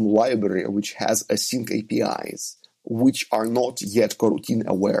awesome library which has async APIs, which are not yet coroutine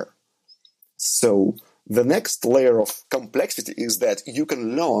aware. So the next layer of complexity is that you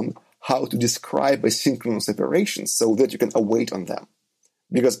can learn how to describe asynchronous operations so that you can await on them.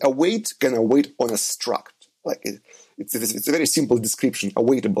 Because await can await on a struct. Like it's a very simple description,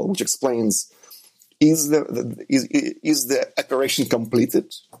 awaitable, which explains is the operation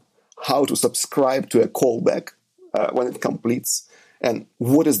completed, how to subscribe to a callback when it completes, and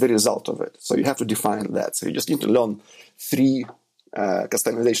what is the result of it. So you have to define that. So you just need to learn 3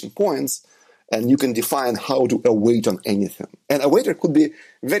 customization points, and you can define how to await on anything. And awaiter could be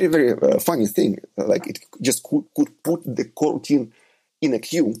very, very funny thing. Like it just could put the coroutine in a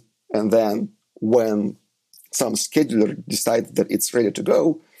queue, and then when some scheduler decides that it's ready to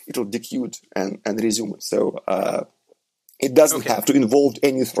go, it will dequeue and resume it. So it doesn't have to involve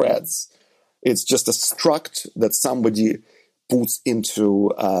any threads. It's just a struct that somebody puts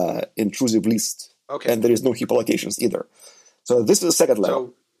into intrusive list. Okay. And there is no heap allocations either. So this is the second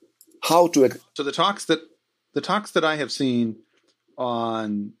level. So the talks that I have seen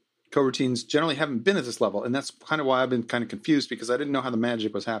on coroutines generally haven't been at this level, and that's kind of why I've been kind of confused, because I didn't know how the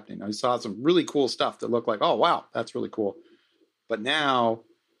magic was happening. I saw some really cool stuff that looked like, oh wow, that's really cool. But now,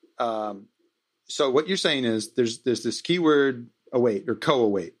 so what you're saying is there's this keyword await or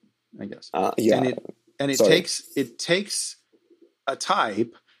co-await, I guess. Yeah. And it takes a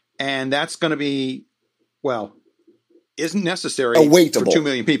type, and that's going to be, well, isn't necessary awaitable for 2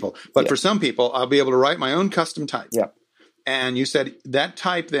 million people, but for some people, I'll be able to write my own custom type. Yeah. And you said that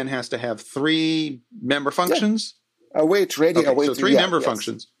type then has to have 3 member functions. Yeah. Await, ready, await. So 3 member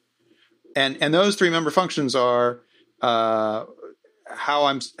functions, and those 3 member functions are what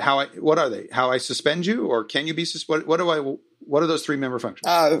are they? How I suspend you, or can you be suspended? What are those 3 member functions?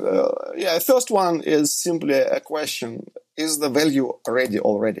 First one is simply a question: is the value ready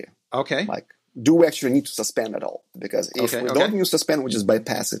already? Okay. Like, do we actually need to suspend at all? Because if we don't need to suspend, we just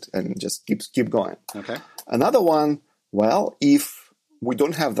bypass it and just keep going. Okay. Another one, well, if we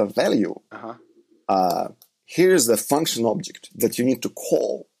don't have the value, here's the function object that you need to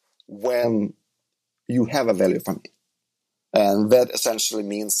call when you have a value from it. And that essentially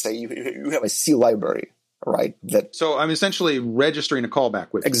means, say, you have a C library, right? So I'm essentially registering a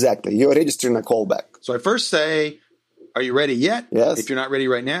callback with you. Exactly. You're registering a callback. So I first say, are you ready yet? Yes. If you're not ready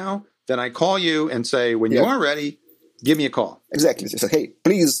right now, then I call you and say, when you are ready, give me a call. Exactly. So, hey,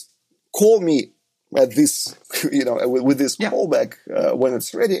 please call me at this, with this callback when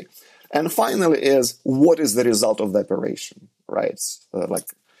it's ready. And finally is, what is the result of the operation, right? Like,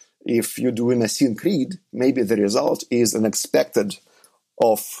 if you're doing a sync read, maybe the result is an expected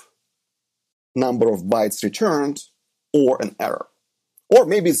of number of bytes returned or an error. Or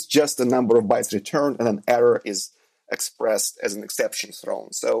maybe it's just the number of bytes returned and an error is expressed as an exception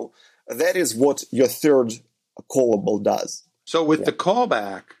thrown. So that is what your third callable does. So with the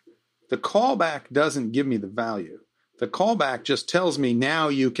callback doesn't give me the value. The callback just tells me now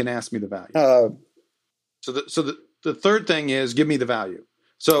you can ask me the value. So the third thing is give me the value.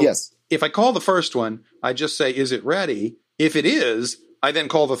 So if I call the first one, I just say, is it ready? If it is, I then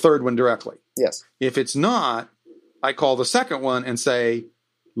call the third one directly. Yes. If it's not, I call the second one and say,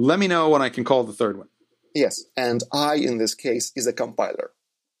 let me know when I can call the third one. Yes. And I, in this case, is a compiler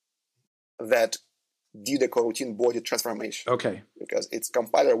that did a coroutine body transformation. Okay. Because it's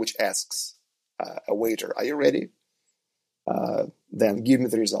compiler which asks a waiter, are you ready? Then give me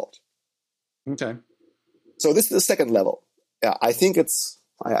the result. Okay. So this is the second level. Yeah, I think it's,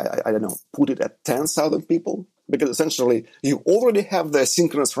 I don't know, put it at 10,000 people, because essentially you already have the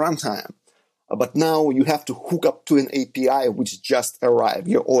synchronous runtime, but now you have to hook up to an API which just arrived.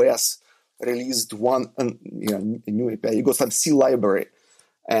 Your OS released a new API. You got some C library,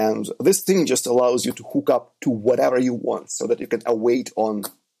 and this thing just allows you to hook up to whatever you want so that you can await on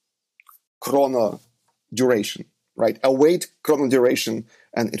chrono duration, right? Await chrono duration,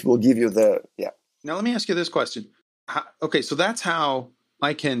 and it will give you Now let me ask you this question. So that's how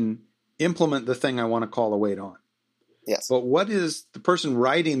I can implement the thing I want to call await on. Yes. But what is the person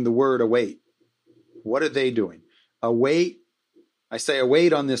writing the word await? What are they doing? Await, I say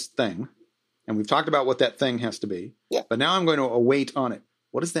await on this thing, and we've talked about what that thing has to be. Yeah. But now I'm going to await on it.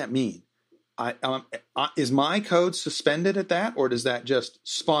 What does that mean? Is my code suspended at that, or does that just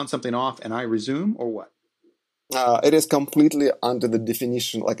spawn something off and I resume, or what? It is completely under the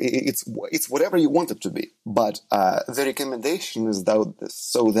definition, like it's whatever you want it to be. But the recommendation is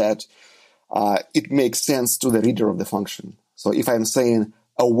so that it makes sense to the reader of the function. So if I'm saying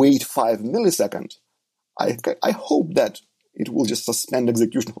await 5 milliseconds, I hope that it will just suspend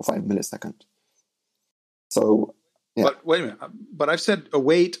execution for 5 milliseconds. So, yeah. But wait a minute. But I've said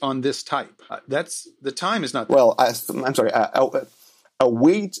await on this type. That's the time is not there. Well, I'm sorry.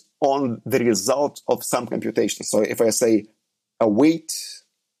 Await on the result of some computation. So if I say await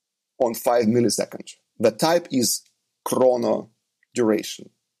on 5 milliseconds, the type is chrono duration,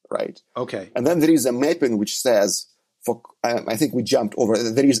 right? Okay. And then there is a mapping which says, I think we jumped over.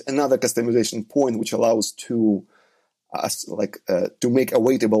 There is another customization point which allows to make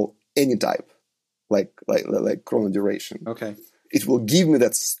awaitable any type, like chrono duration. Okay. It will give me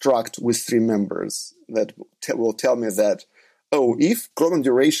that struct with 3 members that will tell me that, if chrono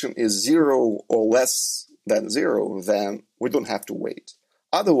duration is 0 or less than 0, then we don't have to wait.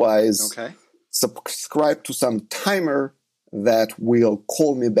 Otherwise, subscribe to some timer that will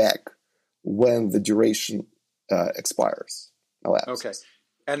call me back when the duration expires. Okay.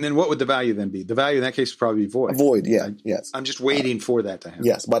 And then what would the value then be? The value in that case would probably be void. Void, yeah, yes. I'm just waiting for that to happen.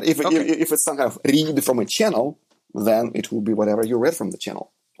 Yes, but if it's some kind of read from a channel, then it will be whatever you read from the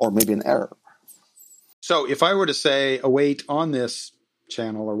channel, or maybe an error. So if I were to say await on this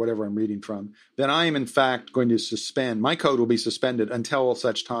channel or whatever I'm reading from, then I am in fact going to suspend. My code will be suspended until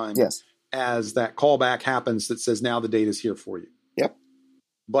such time as that callback happens that says now the data is here for you. Yep.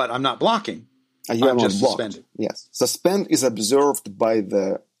 But I'm not blocking. You I'm are just not blocked. suspended. Yes. Suspend is observed by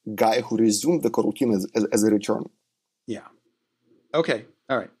the guy who resumed the coroutine as a return. Yeah. Okay.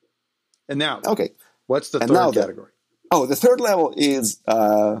 All right. And now, what's the and third category? The third level is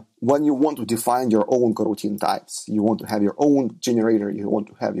when you want to define your own coroutine types. You want to have your own generator. You want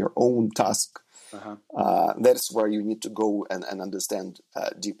to have your own task. That's where you need to go and understand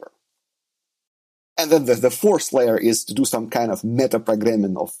deeper. And then the fourth layer is to do some kind of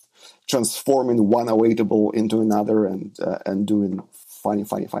meta-programming of transforming one awaitable into another and doing funny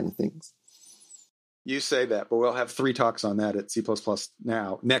things. You say that, but we'll have 3 talks on that at C++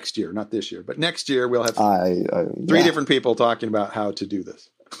 next year, not this year. But next year we'll have 3 different people talking about how to do this.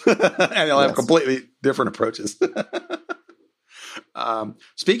 And they'll have completely different approaches.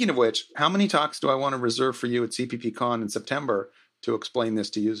 Speaking of which, how many talks do I want to reserve for you at CPPCon in September to explain this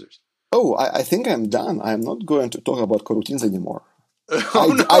to users? I think I'm done. I'm not going to talk about coroutines anymore.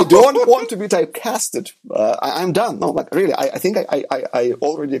 I don't want to be typecasted. I'm done. No, like really, I think I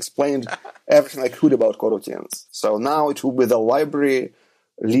already explained everything I could about coroutines. So now it will be the library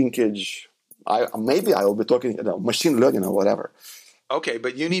linkage. Maybe I will be talking machine learning or whatever. Okay,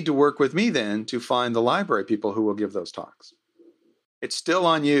 but you need to work with me then to find the library people who will give those talks. It's still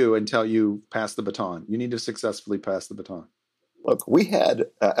on you until you pass the baton. You need to successfully pass the baton. Look, we had,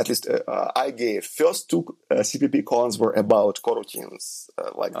 at least I gave, first 2 CPP cons were about coroutines,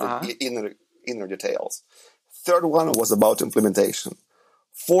 the inner details. Third one was about implementation.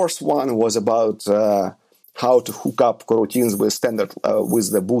 Fourth one was about how to hook up coroutines with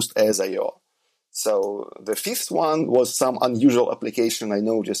with the Boost AS.io. So the fifth one was some unusual application I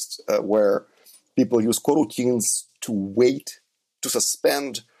noticed where people use coroutines to wait, to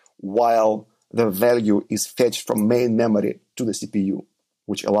suspend while the value is fetched from main memory to the CPU,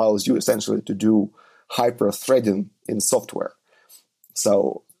 which allows you essentially to do hyper-threading in software.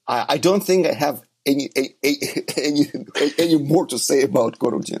 So I don't think I have any more to say about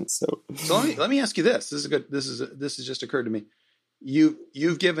coroutines. So let me ask you this. This has just occurred to me.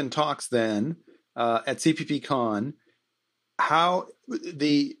 You've given talks then at CPPCon. How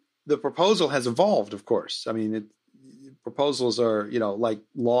the proposal has evolved, of course. I mean, proposals are, like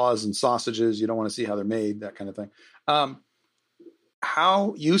laws and sausages. You don't want to see how they're made, that kind of thing.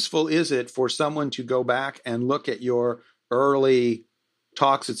 How useful is it for someone to go back and look at your early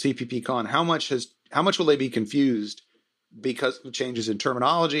talks at CPPCon? How much will they be confused because of changes in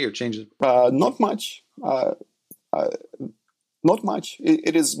terminology or changes? Not much. Not much.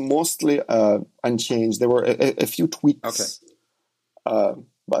 It is mostly unchanged. There were a few tweaks. Okay.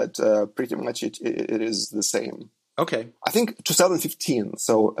 But pretty much it is the same. Okay. I think 2015.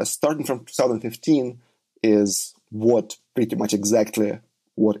 So starting from 2015 is pretty much exactly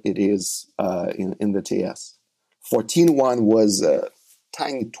what it is in the TS. 14.1 was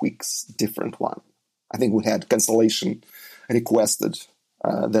tiny tweaks, different one. I think we had cancellation requested,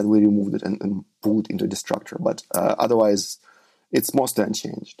 then we removed it and pulled it into the structure. But otherwise, it's mostly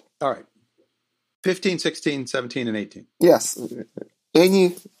unchanged. All right. 15, 16, 17, and 18. Yes.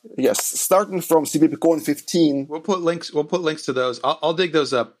 Starting from CPPCon 15. We'll put links to those. I'll dig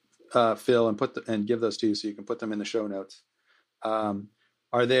those up Phil, and give those to you so you can put them in the show notes.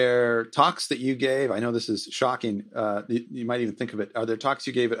 Are there talks that you gave? I know this is shocking. You might even think of it. Are there talks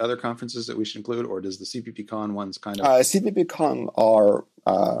you gave at other conferences that we should include, or does the CPPCon ones kind of? CPPCon are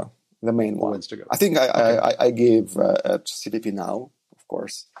the main ones to go. I think I gave at CPP Now, of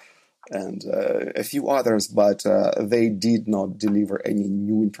course, and a few others, but they did not deliver any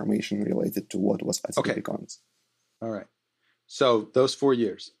new information related to what was at CPPCons. All right. So those 4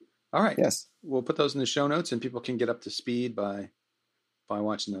 years. All right. Yes. We'll put those in the show notes, and people can get up to speed by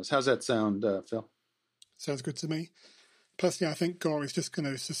watching those. How's that sound, Phil? Sounds good to me. Personally, I think Gore is just going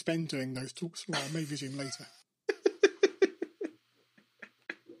to suspend doing those talks for a while, may resume later.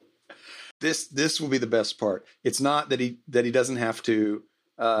 This will be the best part. It's not that he doesn't have to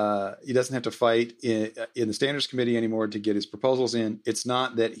fight in the standards committee anymore to get his proposals in. It's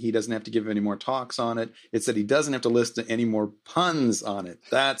not that he doesn't have to give any more talks on it. It's that he doesn't have to list any more puns on it.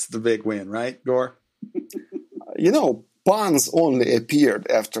 That's the big win, right, Gore? Puns only appeared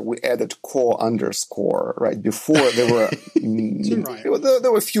after we added _, right? Before there were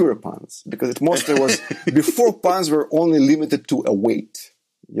there were fewer puns because it mostly was before puns were only limited to a weight,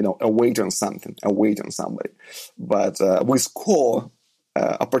 a weight on something, a weight on somebody. But with _,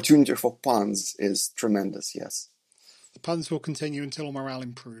 opportunity for puns is tremendous. Yes, the puns will continue until morale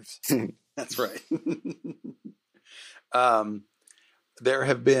improves. That's right. There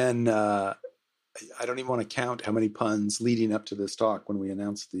have been. I don't even want to count how many puns leading up to this talk. When we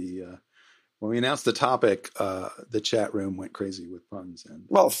announced the topic, the chat room went crazy with puns. And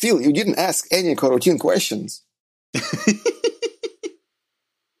well, Phil, you didn't ask any coroutine questions.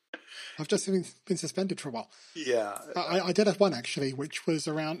 I've just been suspended for a while. Yeah, I did have one actually, which was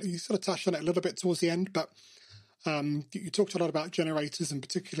around. You sort of touched on it a little bit towards the end, but you talked a lot about generators and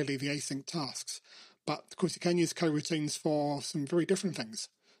particularly the async tasks. But of course, you can use coroutines for some very different things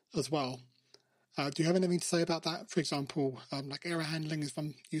as well. Do you have anything to say about that? For example, like error handling is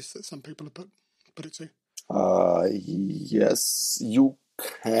one use that some people have put it to. Yes, you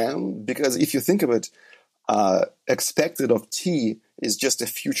can, because if you think of it, expected of T is just a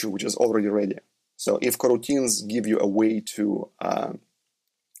future which is already ready. So if coroutines give you a way to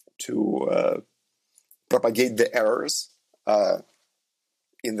propagate the errors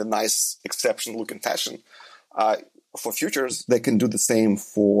in the nice exception-looking fashion, for futures, they can do the same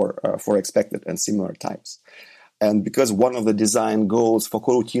for expected and similar types. And because one of the design goals for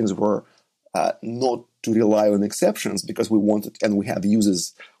coroutines were not to rely on exceptions, because we wanted, and we have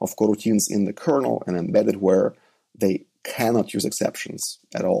uses of coroutines in the kernel and embedded where they cannot use exceptions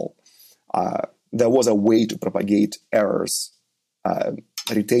at all. There was a way to propagate errors,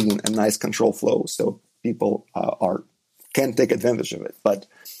 retaining a nice control flow, so people can take advantage of it. But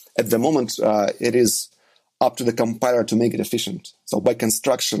at the moment, it is up to the compiler to make it efficient. So by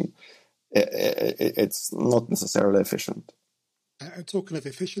construction, it's not necessarily efficient. Talking of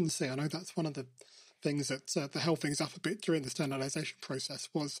efficiency, I know that's one of the things that held things up a bit during the standardization process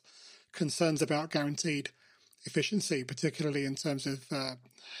was concerns about guaranteed efficiency, particularly in terms of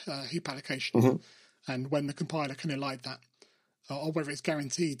heap allocation and when the compiler can elide that, or whether it's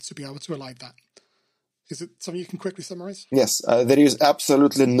guaranteed to be able to elide that. Is it something you can quickly summarize? Yes, there is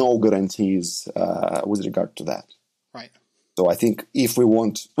absolutely no guarantees with regard to that. Right. So I think if we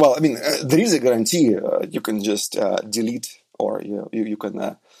want, there is a guarantee. You can just delete, or you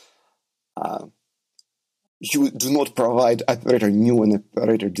can. You do not provide operator new and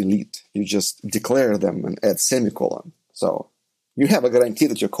operator delete. You just declare them and add semicolon. So you have a guarantee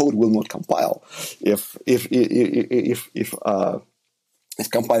that your code will not compile if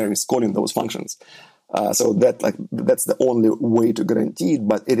compiler is calling those functions. So that's the only way to guarantee it,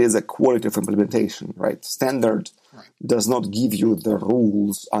 but it is a quality of implementation, right? Standard does not give you the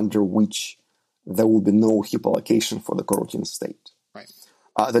rules under which there will be no heap allocation for the coroutine state. Right.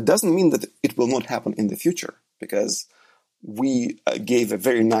 That doesn't mean that it will not happen in the future, because we gave a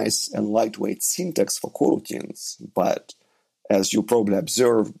very nice and lightweight syntax for coroutines, but as you probably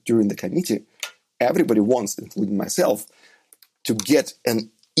observed during the committee, everybody wants, including myself, to get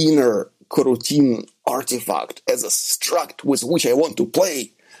an inner coroutine artifact as a struct with which I want to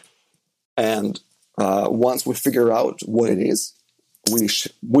play. And once we figure out what it is,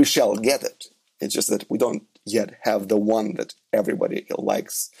 we shall get it. It's just that we don't yet have the one that everybody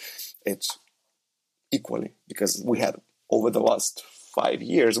likes it equally, because we had, over the last 5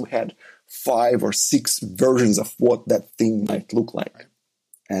 years, we had 5 or 6 versions of what that thing might look like. Right.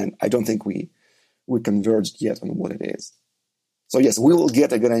 And I don't think we converged yet on what it is. So yes, we will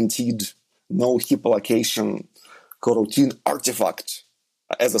get a guaranteed no heap allocation coroutine artifact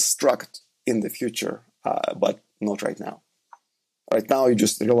as a struct in the future, but not right now. Right now, you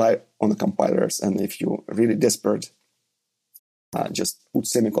just rely on the compilers, and if you're really desperate, just put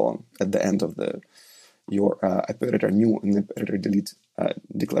semicolon at the end of your operator new and operator delete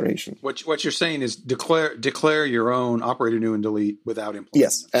declaration. What you're saying is declare your own operator new and delete without implementing.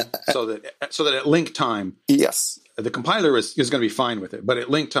 Yes, so that at link time, yes, the compiler is going to be fine with it, but at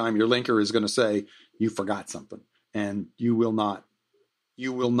link time, your linker is going to say you forgot something, and you will not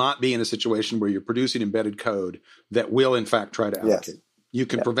be in a situation where you're producing embedded code that will in fact try to allocate. Yes. You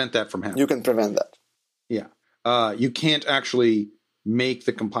can prevent that from happening. You can prevent that. Yeah. You can't actually make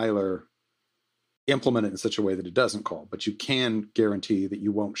the compiler implement it in such a way that it doesn't call, but you can guarantee that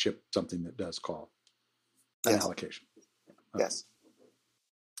you won't ship something that does call an allocation. Yes.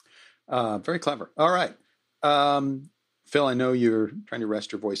 Very clever. All right. Phil, I know you're trying to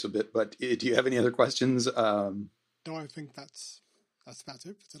rest your voice a bit, but do you have any other questions? No, I think that's about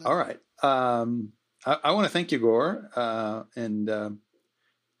it for today. All right. I want to thank you, Gor, and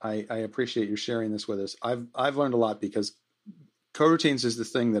I appreciate your sharing this with us. I've learned a lot because coroutines is the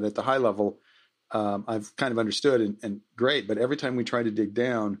thing that at the high level I've kind of understood and great, but every time we try to dig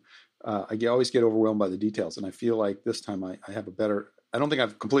down, I always get overwhelmed by the details, and I feel like this time I have a better. I don't think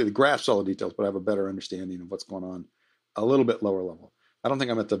I've completely grasped all the details, but I have a better understanding of what's going on, a little bit lower level. I don't think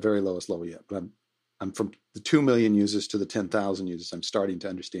I'm at the very lowest level yet, but I'm from the 2 million users to the 10,000 users. I'm starting to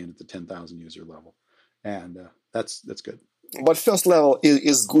understand at the 10,000 user level, and that's good. But first level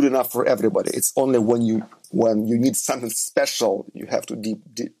is good enough for everybody. It's only when you need something special, you have to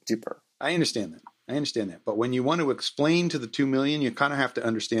deeper. I understand that. But when you want to explain to the 2 million, you kind of have to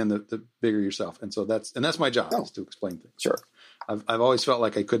understand the bigger yourself. And so that's my job is to explain things. Sure. I've always felt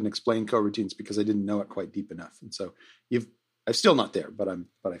like I couldn't explain coroutines because I didn't know it quite deep enough. And so I'm still not there, but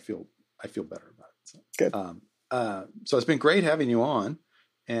I feel better about it. So, good. So it's been great having you on.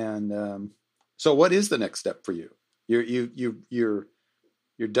 And so what is the next step for you? You're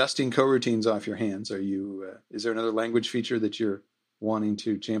dusting coroutines off your hands. Are you? Is there another language feature that you're wanting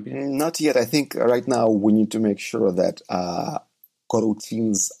to champion? Not yet. I think right now we need to make sure that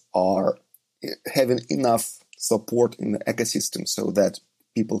coroutines are having enough support in the ecosystem so that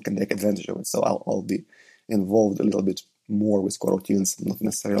people can take advantage of it. So I'll be involved a little bit more with coroutines, not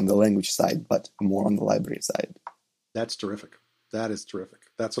necessarily on the language side, but more on the library side. That's terrific. That is terrific.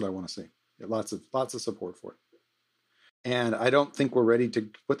 That's what I want to see. Lots of support for it. And I don't think we're ready to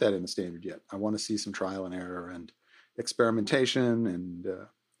put that in the standard yet. I want to see some trial and error and experimentation and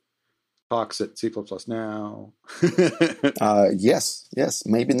talks at C++ Now. Yes.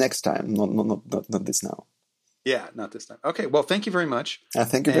 Maybe next time. Not this now. Yeah, not this time. Okay. Well, thank you very much.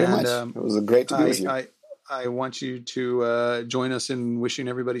 Thank you very much. It was great to be with you. I want you to join us in wishing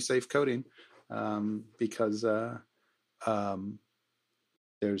everybody safe coding because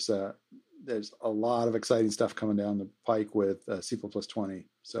there's a lot of exciting stuff coming down the pike with C++ 20.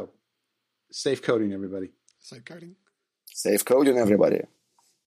 So safe coding, everybody. Safe coding. Safe coding, everybody.